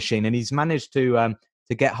time machine, and he's managed to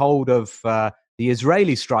get hold of the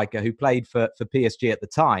Israeli striker who played for PSG at the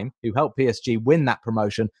time, who helped PSG win that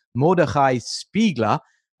promotion, Mordechai Spiegler.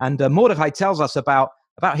 And Mordechai tells us about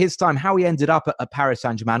his time, how he ended up at Paris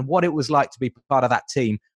Saint-Germain, what it was like to be part of that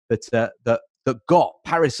team that got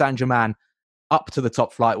Paris Saint-Germain up to the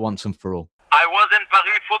top flight once and for all. I was in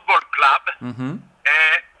Paris Football Club. Mm-hmm.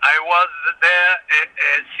 I was there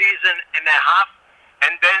a season and a half,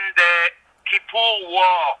 and then the Kippur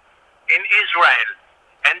War in Israel.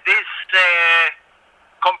 And this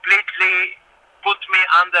completely put me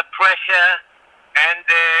under pressure. And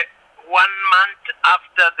 1 month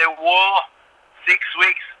after the war, 6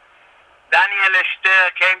 weeks, Daniel Echter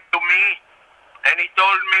came to me and he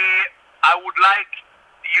told me, I would like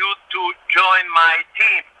you to join my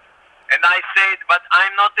team. And I said, but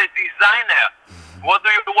I'm not a designer. What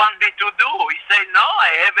do you want me to do? He said, no,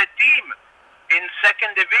 I have a team in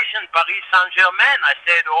second division, Paris Saint-Germain. I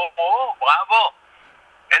said, oh, bravo.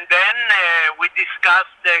 And then we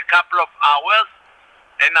discussed a couple of hours,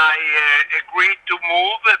 and I agreed to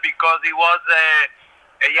move because he was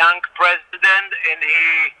a young president, and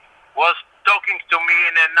he was talking to me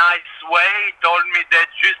in a nice way. He told me that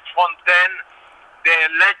Just Fontaine, the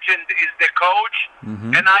legend, is the coach.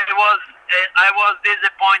 Mm-hmm. And I was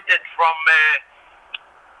disappointed from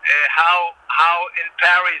how in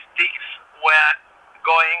Paris things were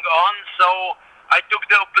going on. So I took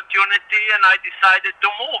the opportunity and I decided to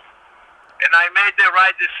move. And I made the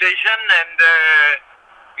right decision, and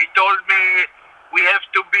he told me we have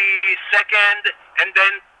to be second and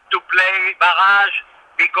then to play barrage,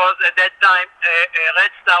 because at that time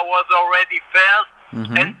Red Star was already first,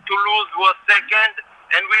 mm-hmm. and Toulouse was second,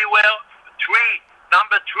 and we were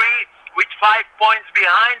number three with 5 points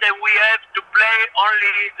behind, and we have to play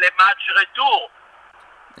only the match retour.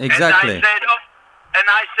 Exactly. And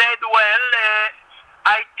I said, well,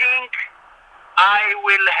 I think I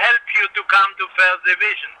will help you to come to first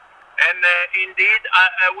division. And indeed,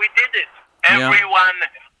 we did it. Yeah. Everyone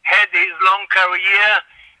had his long career,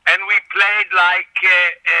 and we played like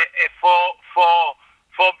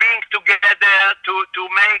for being together to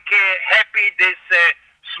make happy this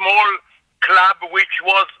small club which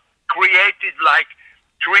was created like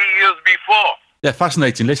 3 years before. Yeah,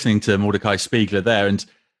 fascinating listening to Mordechai Spiegler there, and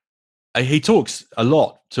he talks a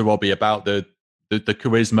lot to Robbie about the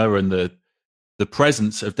charisma and the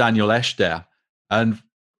presence of Daniel Echter. And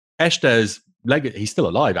Echter's he's still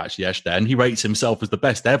alive, actually, Echter, and he rates himself as the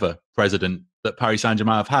best ever president that Paris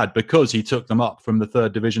Saint-Germain have had, because he took them up from the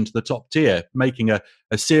third division to the top tier, making a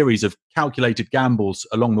series of calculated gambles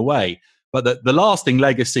along the way. But the lasting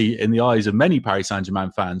legacy in the eyes of many Paris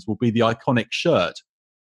Saint-Germain fans will be the iconic shirt.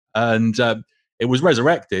 And it was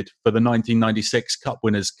resurrected for the 1996 Cup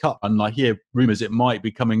Winners' Cup. And I hear rumours it might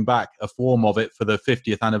be coming back, a form of it, for the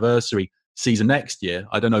 50th anniversary season next year.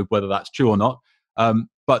 I don't know whether that's true or not.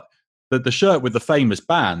 But the shirt with the famous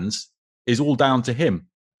bands is all down to him.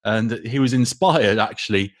 And he was inspired,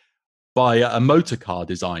 actually, by a motor car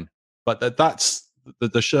design. But that's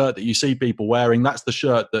the shirt that you see people wearing. That's the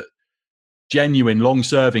shirt that genuine,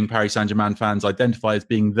 long-serving Paris Saint-Germain fans identify as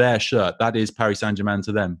being their shirt. That is Paris Saint-Germain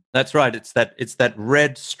to them. That's right. It's that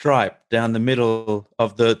red stripe down the middle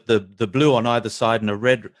of the blue on either side,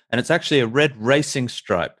 and it's actually a red racing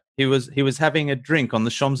stripe. He was having a drink on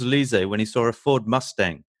the Champs-Élysées when he saw a Ford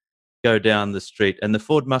Mustang go down the street, and the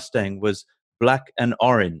Ford Mustang was black and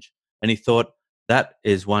orange, and he thought, that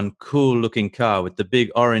is one cool looking car with the big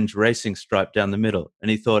orange racing stripe down the middle.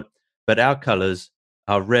 And he thought, but our colors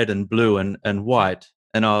are red and blue and white,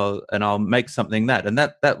 and I'll make something that. And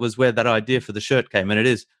that was where that idea for the shirt came. And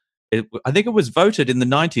I think it was voted in the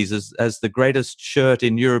 90s as the greatest shirt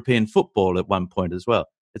in European football at one point as well.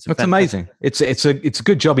 It's amazing. It's a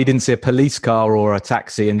good job he didn't see a police car or a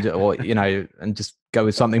taxi and just go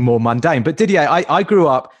with something more mundane. But Didier, I grew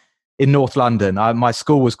up in North London. My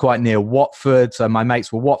school was quite near Watford, so my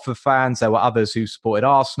mates were Watford fans. There were others who supported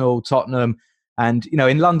Arsenal, Tottenham, and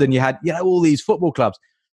in London you had all these football clubs.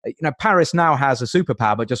 Paris now has a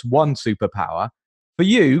superpower, but just one superpower. For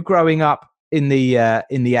you, growing up in the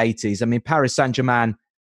 80s, I mean, Paris Saint-Germain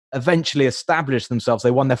eventually established themselves. They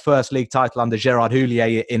won their first league title under Gérard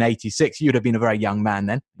Houllier in '86. You'd have been a very young man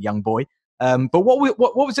then, young boy. But what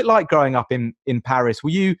was it like growing up in Paris? Were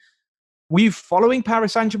you following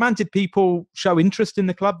Paris Saint-Germain? Did people show interest in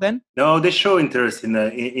the club then? No, they show interest in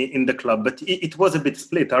the club, but it was a bit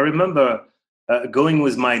split. I remember going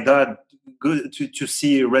with my dad to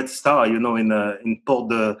see Red Star, in Port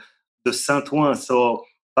de Saint-Ouen. So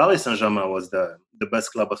Paris Saint-Germain was the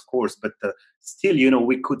best club, of course, but still,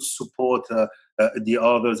 we could support the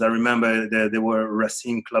others. I remember there were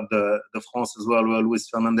Racing Club de France as well, where Luis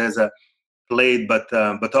Fernandez played, but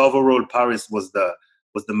overall Paris was the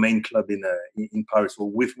main club in Paris. So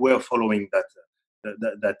we were following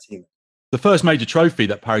that team. The first major trophy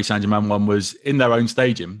that Paris Saint-Germain won was in their own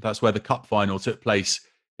stadium. That's where the cup final took place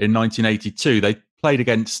in 1982. They played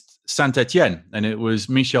against Saint-Etienne, and it was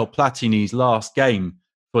Michel Platini's last game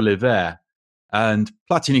for Les Verts. And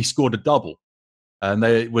Platini scored a double. And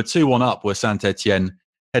they were 2-1 up with Saint-Etienne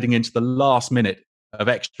heading into the last minute of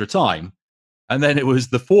extra time. And then it was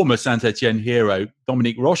the former Saint-Etienne hero,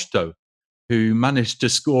 Dominique Rocheteau, who managed to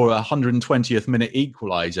score a 120th minute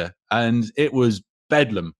equaliser. And it was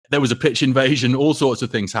bedlam. There was a pitch invasion, all sorts of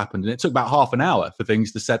things happened. And it took about half an hour for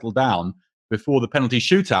things to settle down before the penalty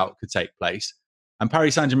shootout could take place. And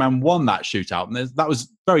Paris Saint-Germain won that shootout. And that was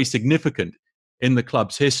very significant in the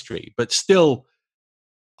club's history. But still,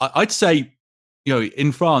 I'd say,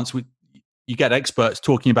 in France, you get experts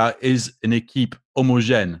talking about, is an équipe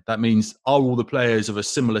homogène? That means, are all the players of a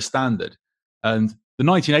similar standard? And the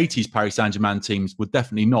 1980s Paris Saint-Germain teams were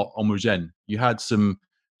definitely not homogène. You had some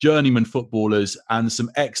journeyman footballers and some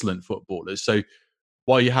excellent footballers. So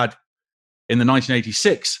while you had, in the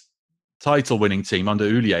 1986 title-winning team under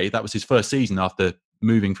Houllier, that was his first season after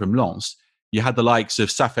moving from Lens, you had the likes of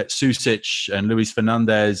Safet Susic and Luis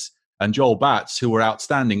Fernandez and Joel Batz, who were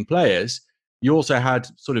outstanding players. You also had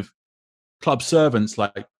sort of club servants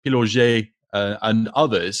like Pilorget and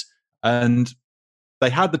others, and they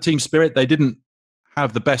had the team spirit. They didn't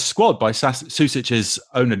have the best squad by Susic's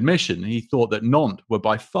own admission. He thought that Nantes were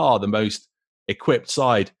by far the most equipped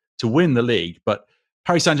side to win the league, but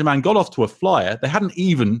Paris Saint-Germain got off to a flyer. They hadn't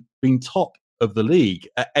even been top of the league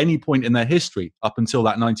at any point in their history up until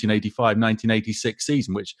that 1985-1986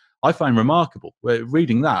 season, which I find remarkable.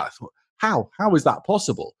 Reading that, I thought, how is that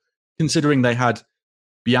possible? Considering they had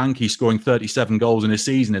Bianchi scoring 37 goals in a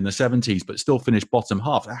season in the 70s, but still finished bottom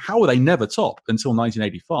half. How were they never top until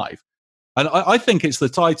 1985? And I think it's the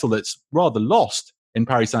title that's rather lost in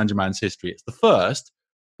Paris Saint-Germain's history. It's the first,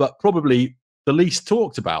 but probably the least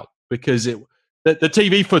talked about, because the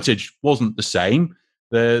TV footage wasn't the same.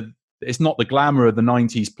 It's not the glamour of the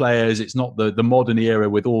 90s players. It's not the modern era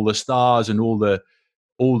with all the stars and all the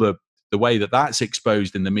way that's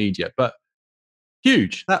exposed in the media. But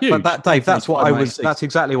huge. But Dave, that's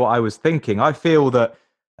exactly what I was thinking. I feel that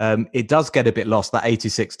it does get a bit lost, that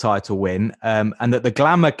 86 title win, and that the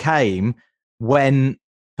glamour came when,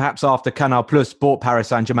 perhaps after Canal Plus bought Paris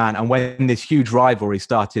Saint-Germain, and when this huge rivalry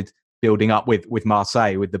started building up with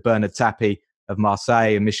Marseille, with the Bernard Tapie of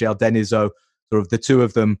Marseille and Michel Denisot, sort of the two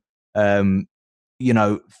of them,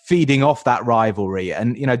 feeding off that rivalry.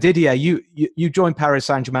 And Didier, you joined Paris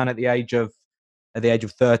Saint-Germain at the age of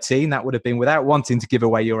 13. That would have been, without wanting to give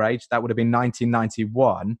away your age, that would have been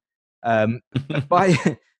 1991.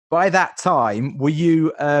 By that time, were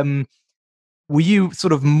you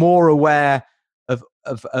sort of more aware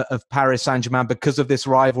of Paris Saint-Germain because of this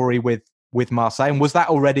rivalry with Marseille? And was that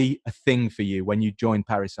already a thing for you when you joined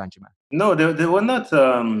Paris Saint-Germain? No, they were not.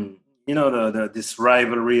 This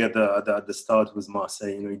rivalry at the start with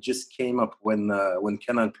Marseille. It just came up when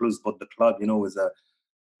Canal Plus bought the club. With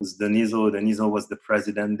Deniso. Deniso was the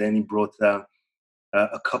president. Then he brought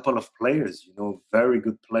a couple of players. Very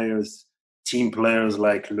good players, team players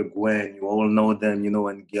like Le Guen. You all know them.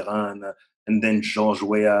 And Guérin, and then Georges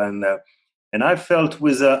Weah, and I felt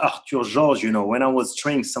with Arthur Georges. When I was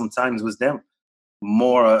training sometimes with them,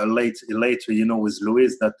 more later, with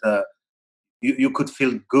Luis, that. You could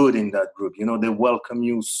feel good in that group. They welcome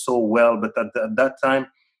you so well. But at that time,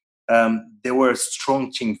 they were a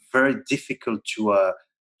strong team, very difficult to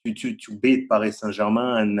beat Paris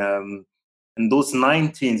Saint-Germain. And those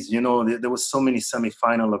 19s, there were so many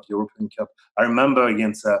semi-final of the European Cup. I remember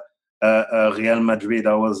against Real Madrid,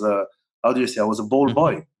 I was, how do you say, I was a ball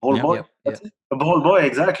boy. A ball boy,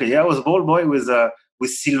 exactly. Yeah, I was a ball boy with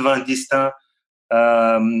Sylvain Distin.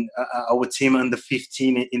 Our team under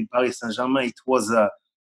 15 in Paris Saint-Germain, it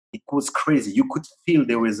was crazy. You could feel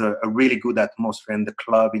there was a really good atmosphere in the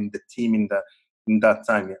club, in the team, in that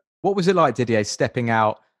time. Yeah. What was it like, Didier, stepping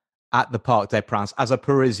out at the Parc des Princes as a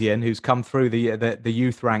Parisian who's come through the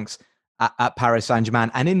youth ranks at Paris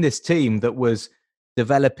Saint-Germain, and in this team that was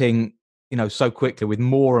developing, so quickly with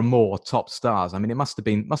more and more top stars? I mean, it must have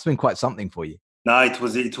been quite something for you. No, it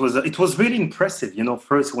was really impressive.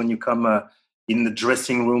 First when you come in the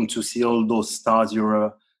dressing room to see all those stars.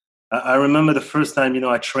 I remember the first time,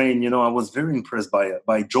 I trained, I was very impressed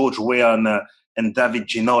by George Weah and David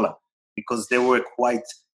Ginola, because they were quite,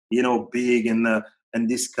 big and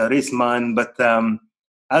this charisma. But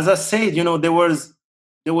as I said,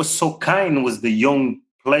 they were so kind with the young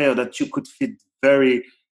player that you could fit very,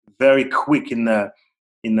 very quick in that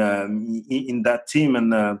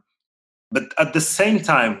team. But at the same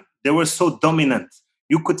time, they were so dominant.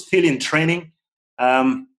 You could feel in training,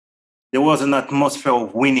 there was an atmosphere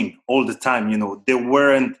of winning all the time. They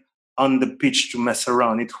weren't on the pitch to mess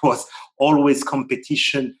around. It was always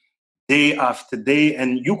competition day after day.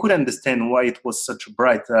 And you could understand why it was such a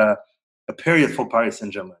bright a period for Paris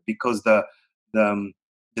Saint-Germain, because the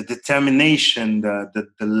determination, the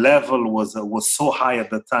level was so high at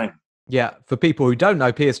the time. Yeah, for people who don't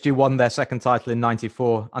know, PSG won their second title in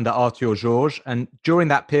 '94 under Arthur Georges. And during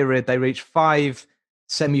that period, they reached 5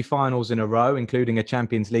 semi-finals in a row, including a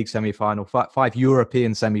Champions League semi-final, 5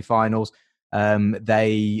 European semi-finals.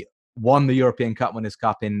 They won the European Cup Winners'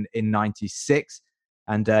 Cup in '96.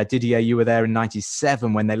 And Didier, you were there in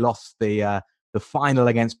 '97 when they lost the final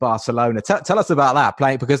against Barcelona. Tell us about that,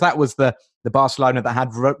 playing, because that was the Barcelona that had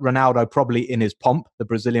Ronaldo probably in his pomp, the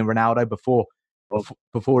Brazilian Ronaldo,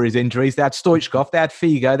 before his injuries. They had Stoichkov, they had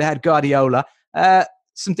Figo, they had Guardiola.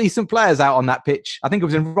 Some decent players out on that pitch. I think it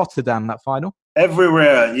was in Rotterdam, that final.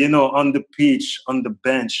 Everywhere, on the pitch, on the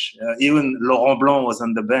bench. Even Laurent Blanc was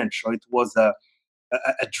on the bench. So it was a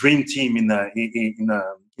dream team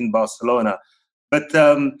in Barcelona. But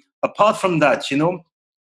apart from that,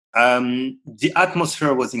 the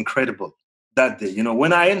atmosphere was incredible that day.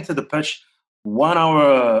 When I entered the pitch 1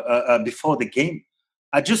 hour before the game,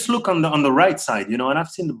 I just look on the right side, and I've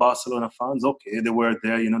seen the Barcelona fans. Okay, they were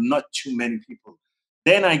there, not too many people.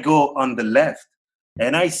 Then I go on the left,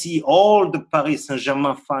 and I see all the Paris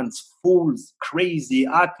Saint-Germain fans, full, crazy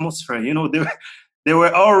atmosphere. They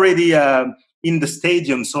were already in the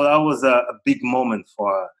stadium. So that was a big moment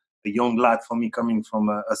for a young lad, for me, coming from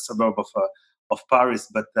a suburb of Paris.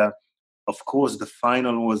 But of course, the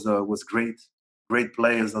final was great. Great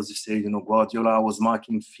players, as you say. Guardiola was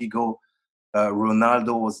marking Figo.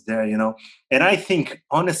 Ronaldo was there, And I think,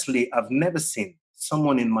 honestly, I've never seen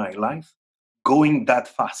someone in my life going that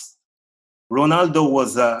fast. Ronaldo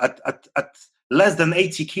was at less than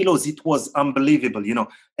 80 kilos. It was unbelievable,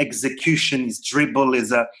 Execution, his dribble is,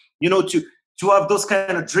 to have those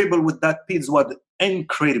kind of dribble with that speed was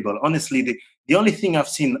incredible. Honestly, the only thing I've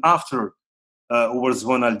seen after was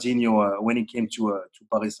Ronaldinho when he came to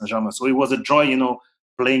Paris Saint-Germain. So it was a joy,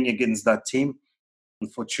 playing against that team.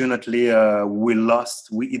 Unfortunately, we lost.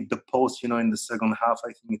 We hit the post, in the second half.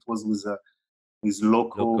 I think it was with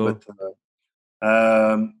Loco. But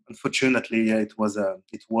unfortunately, it was a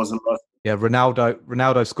loss. Yeah,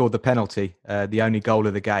 Ronaldo scored the penalty, the only goal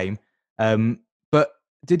of the game. But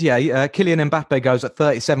Didier, Kylian Mbappe goes at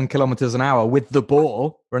 37 kilometers an hour with the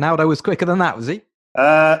ball. Ronaldo was quicker than that, was he?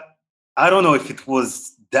 I don't know if it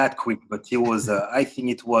was that quick, but he was. I think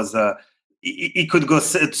it was. He could go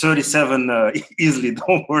 37 easily.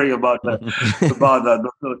 Don't worry about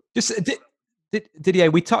that. Just Didier,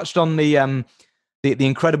 we touched on the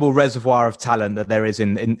incredible reservoir of talent that there is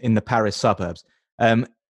in the Paris suburbs.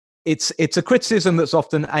 It's a criticism that's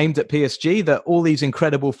often aimed at PSG that all these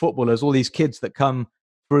incredible footballers, all these kids that come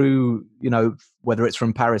through, whether it's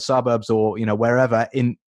from Paris suburbs or wherever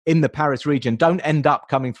in the Paris region, don't end up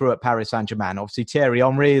coming through at Paris Saint-Germain. Obviously, Thierry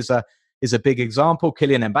Henry is a big example.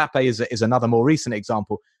 Kylian Mbappe is another more recent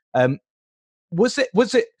example. Was it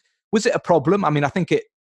a problem? I mean, I think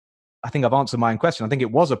I've answered my own question. I think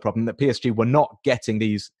it was a problem that PSG were not getting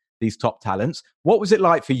these top talents. What was it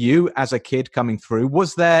like for you as a kid coming through?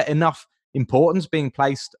 Was there enough importance being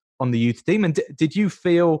placed on the youth team? And did you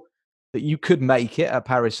feel that you could make it at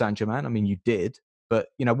Paris Saint-Germain? I mean, you did, but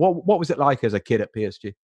what was it like as a kid at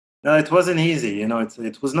PSG? No, it wasn't easy.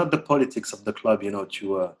 It was not the politics of the club,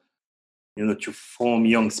 to form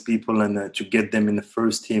young people and to get them in the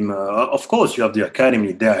first team. Of course, you have the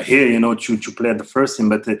academy. They are here, to play at the first team,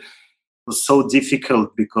 but it was so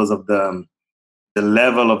difficult because of the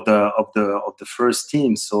level of the first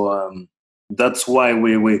team. So that's why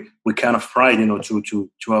we kind of pride, to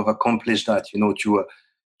have accomplished that,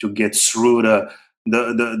 to get through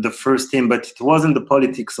the first team. But it wasn't the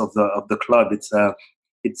politics of the club.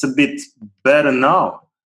 It's a bit better now,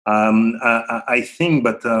 I think,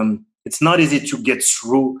 but it's not easy to get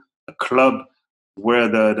through a club where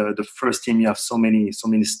the first team, you have so many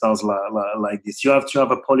stars like this. You have to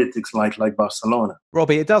have a politics like Barcelona.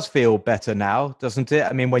 Robbie, it does feel better now, doesn't it?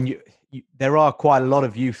 I mean, when there are quite a lot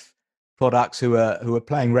of youth products who are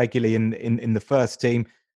playing regularly in the first team.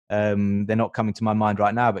 They're not coming to my mind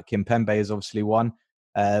right now, but Kimpembe is obviously one.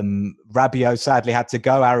 Rabiot sadly had to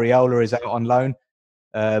go. Areola is out on loan.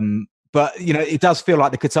 But it does feel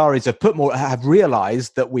like the Qataris have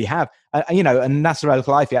realised that we have, and Nasser El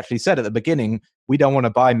Khelaifi actually said at the beginning, we don't want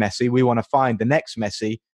to buy Messi, we want to find the next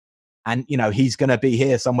Messi, and he's going to be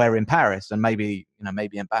here somewhere in Paris, and maybe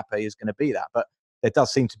Mbappe is going to be that. But there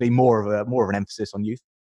does seem to be more of an emphasis on youth.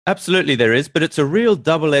 Absolutely, there is, but it's a real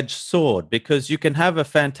double-edged sword because you can have a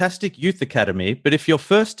fantastic youth academy, but if your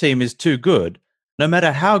first team is too good, no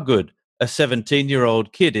matter how good a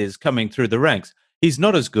 17-year-old kid is coming through the ranks, he's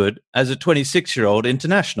not as good as a 26-year-old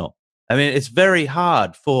international. I mean, it's very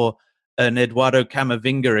hard for an Eduardo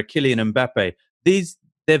Camavinga, a Kylian Mbappe.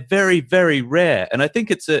 They're very, very rare. And I think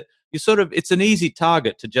it's an easy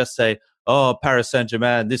target to just say, oh, Paris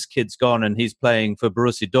Saint-Germain, this kid's gone and he's playing for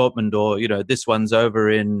Borussia Dortmund, or, this one's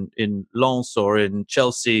over in Lens or in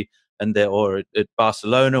Chelsea or at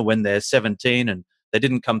Barcelona when they're 17 and they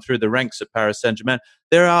didn't come through the ranks at Paris Saint-Germain.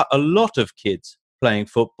 There are a lot of kids playing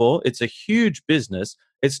football. It's a huge business.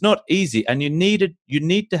 It's not easy. And you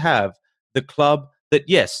need to have the club that,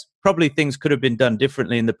 yes, probably things could have been done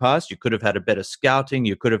differently in the past. You could have had a better scouting.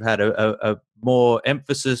 You could have had a more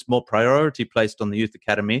emphasis, more priority placed on the youth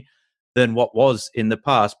academy than what was in the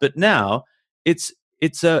past. But now it's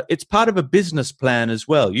part of a business plan as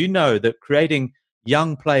well. You know that creating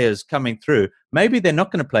young players coming through, maybe they're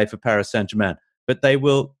not going to play for Paris Saint-Germain, but they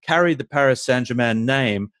will carry the Paris Saint-Germain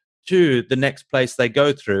name to the next place they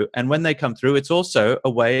go through. And when they come through, it's also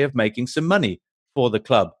a way of making some money for the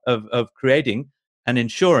club, of creating and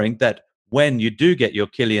ensuring that when you do get your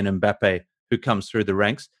Kylian Mbappe who comes through the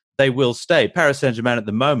ranks, they will stay. Paris Saint-Germain at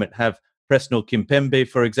the moment have Presnel Kimpembe,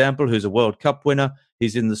 for example, who's a World Cup winner.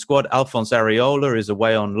 He's in the squad. Alphonse Areola is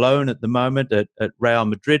away on loan at the moment at Real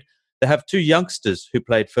Madrid. They have two youngsters who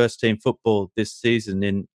played first-team football this season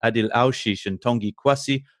in Adil Aouchiche and Tanguy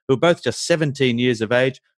Kouassi, who are both just 17 years of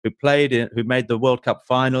age, who made the World Cup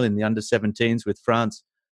final in the under-17s with France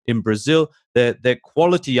in Brazil. They're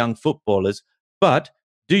quality young footballers. But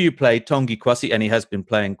do you play Tanguy Kouassi? And he has been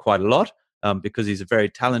playing quite a lot because he's a very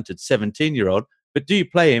talented 17-year-old. But do you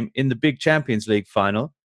play him in the big Champions League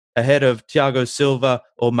final ahead of Thiago Silva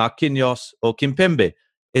or Marquinhos or Kimpembe?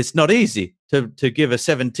 It's not easy to give a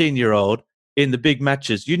 17-year-old in the big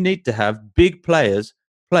matches. You need to have big players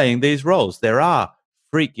playing these roles. There are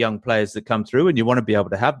freak young players that come through and you want to be able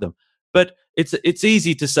to have them. But it's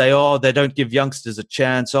easy to say, oh, they don't give youngsters a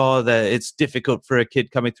chance. Oh, it's difficult for a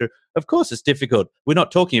kid coming through. Of course it's difficult. We're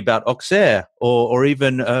not talking about Auxerre or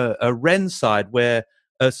even a Rennes side where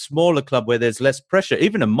a smaller club where there's less pressure.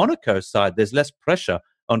 Even a Monaco side, there's less pressure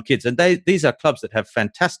on kids. And these are clubs that have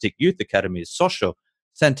fantastic youth academies. Sochaux,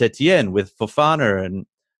 Saint-Etienne with Fofana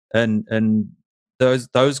and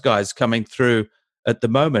those guys coming through at the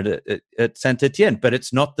moment at Saint-Etienne, but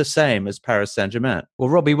it's not the same as Paris Saint-Germain. Well,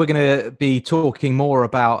 Robbie, we're going to be talking more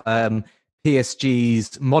about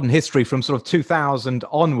PSG's modern history from sort of 2000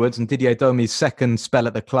 onwards and Didier Domi's second spell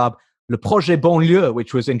at the club. Le Projet Banlieue,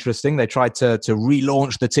 which was interesting. They tried to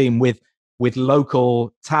relaunch the team with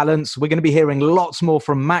local talents. We're going to be hearing lots more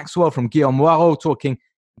from Maxwell, from Guillaume Hoarau, talking in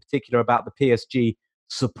particular about the PSG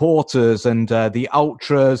supporters and the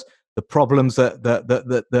ultras, the problems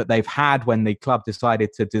that they've had when the club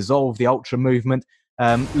decided to dissolve the ultra movement.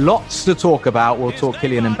 Lots to talk about. We'll talk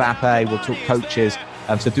Kylian Mbappe, we'll talk coaches.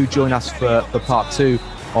 So do join us for part 2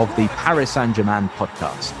 of the Paris Saint-Germain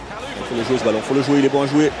podcast. Faut le jouer ce ballon, faut le jouer, il est bon à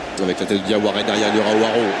jouer. Avec la tête de Diawara derrière, il y aura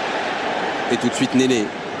Hoarau. Et tout de suite Néné.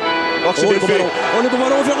 Oh, c'est le bon ballon. Oh, le bon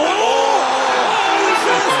ballon vers Hoarau. Oh, le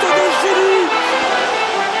geste de génie.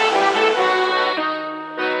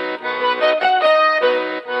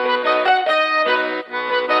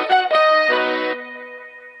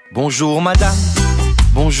 Bonjour madame,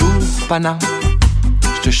 bonjour Paname.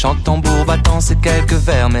 Je te chante tambour battant ces quelques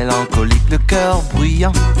vers mélancoliques, le cœur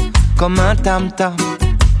bruyant comme un tam-tam.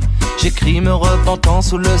 J'écris me repentant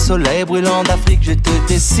sous le soleil brûlant d'Afrique. Je te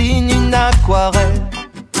dessine une aquarelle.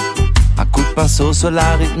 À coups de pinceau sur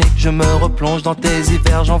la rythmique, je me replonge dans tes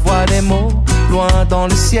hivers. J'envoie les mots loin dans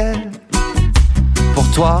le ciel. Pour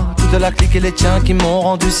toi, toute la clique et les tiens qui m'ont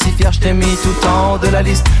rendu si fier. Je t'ai mis tout en haut de la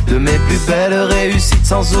liste de mes plus belles réussites.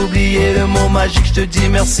 Sans oublier le mot magique, je te dis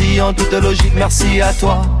merci en toute logique. Merci à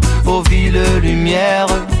toi, aux villes lumières.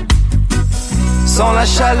 Sans la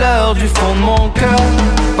chaleur du fond de mon cœur.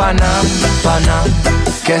 Paname, Paname,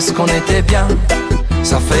 qu'est-ce qu'on était bien.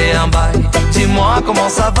 Ça fait un bail, dis-moi comment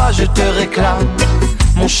ça va, je te réclame.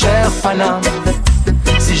 Mon cher Paname,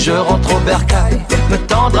 si je rentre au bercail, me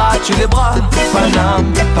tendras-tu les bras.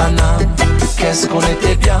 Paname, Paname, qu'est-ce qu'on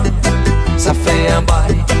était bien. Ça fait un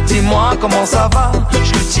bail, dis-moi comment ça va.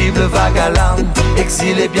 Je cultive le vague à l'âme,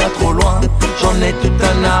 exilé bien trop loin. J'en ai tout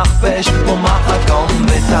un arpège pour ma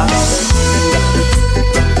gambetta.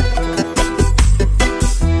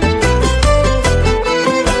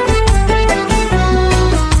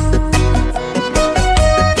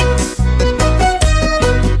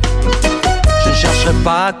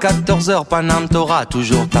 Pas à 14h, Paname, t'auras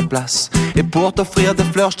toujours ta place. Et pour t'offrir des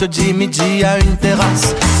fleurs, je te dis midi à une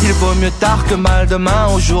terrasse. Il vaut mieux tard que mal demain,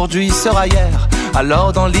 aujourd'hui sera hier.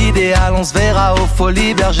 Alors dans l'idéal, on se verra aux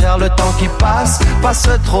Folies Bergères. Le temps qui passe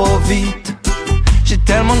trop vite. J'ai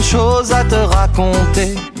tellement de choses à te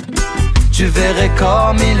raconter. Tu verrais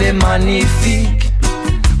comme il est magnifique.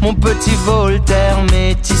 Mon petit Voltaire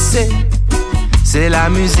métissé. C'est la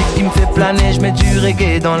musique qui me fait planer, je mets du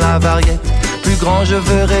reggae dans la variette. Plus grand je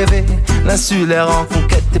veux rêver, l'insulaire en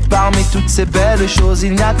conquête. Et parmi toutes ces belles choses,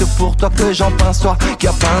 il n'y a que pour toi que j'en pense. Toi qui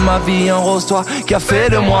as peint ma vie en rose, toi qui as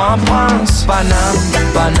fait de moi un prince. Paname,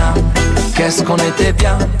 Paname, qu'est-ce qu'on était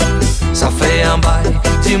bien. Ça fait un bail,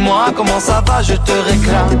 dis-moi comment ça va, je te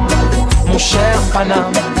réclame. Mon cher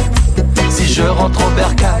Paname, si je rentre au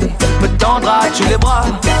bercail, me tendras-tu les bras.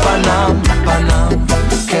 Paname, Paname,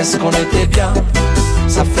 qu'est-ce qu'on était bien.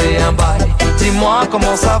 Ça fait un bail, dis-moi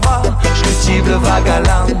comment ça va. Je cultive le vague à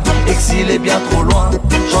l'âme, exilé bien trop loin.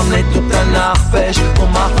 J'en ai tout un arpège pour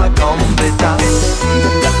ma gambetta.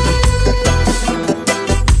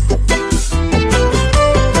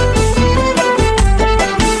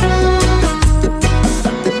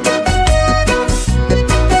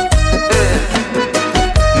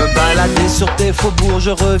 Me balader sur tes faubourgs, je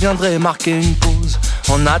reviendrai marquer une pause.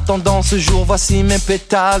 En attendant ce jour, voici mes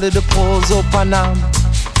pétales de prose au Paname.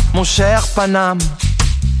 Mon cher Paname,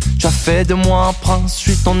 tu as fait de moi un prince.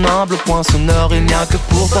 Je suis ton humble poinçonneur, il n'y a que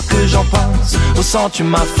pour toi que j'en pense. Ressens-tu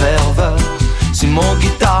ma ferveur sur mon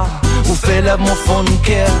guitare ou fais-le mon fond de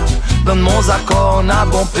cœur. Donne mon accord, on a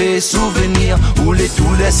bon paix, souvenir. Où les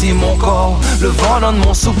tout laisse mon corps, le vent donne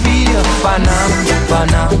mon soupir. Paname,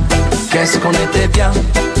 Paname, qu'est-ce qu'on était bien.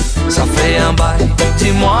 Ça fait un bail,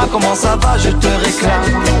 dis-moi comment ça va, je te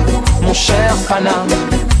réclame. Mon cher Paname,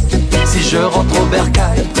 si je rentre au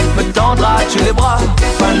bercail, me tendras-tu les bras.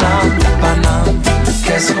 Paname, Paname,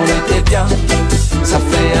 qu'est-ce qu'on était bien. Ça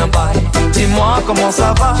fait un bail, dis-moi comment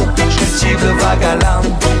ça va. Je cultive le vague à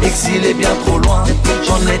l'âme, exilé bien trop loin.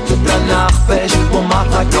 J'en ai tout un arpège pour ma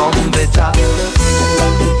gambetta.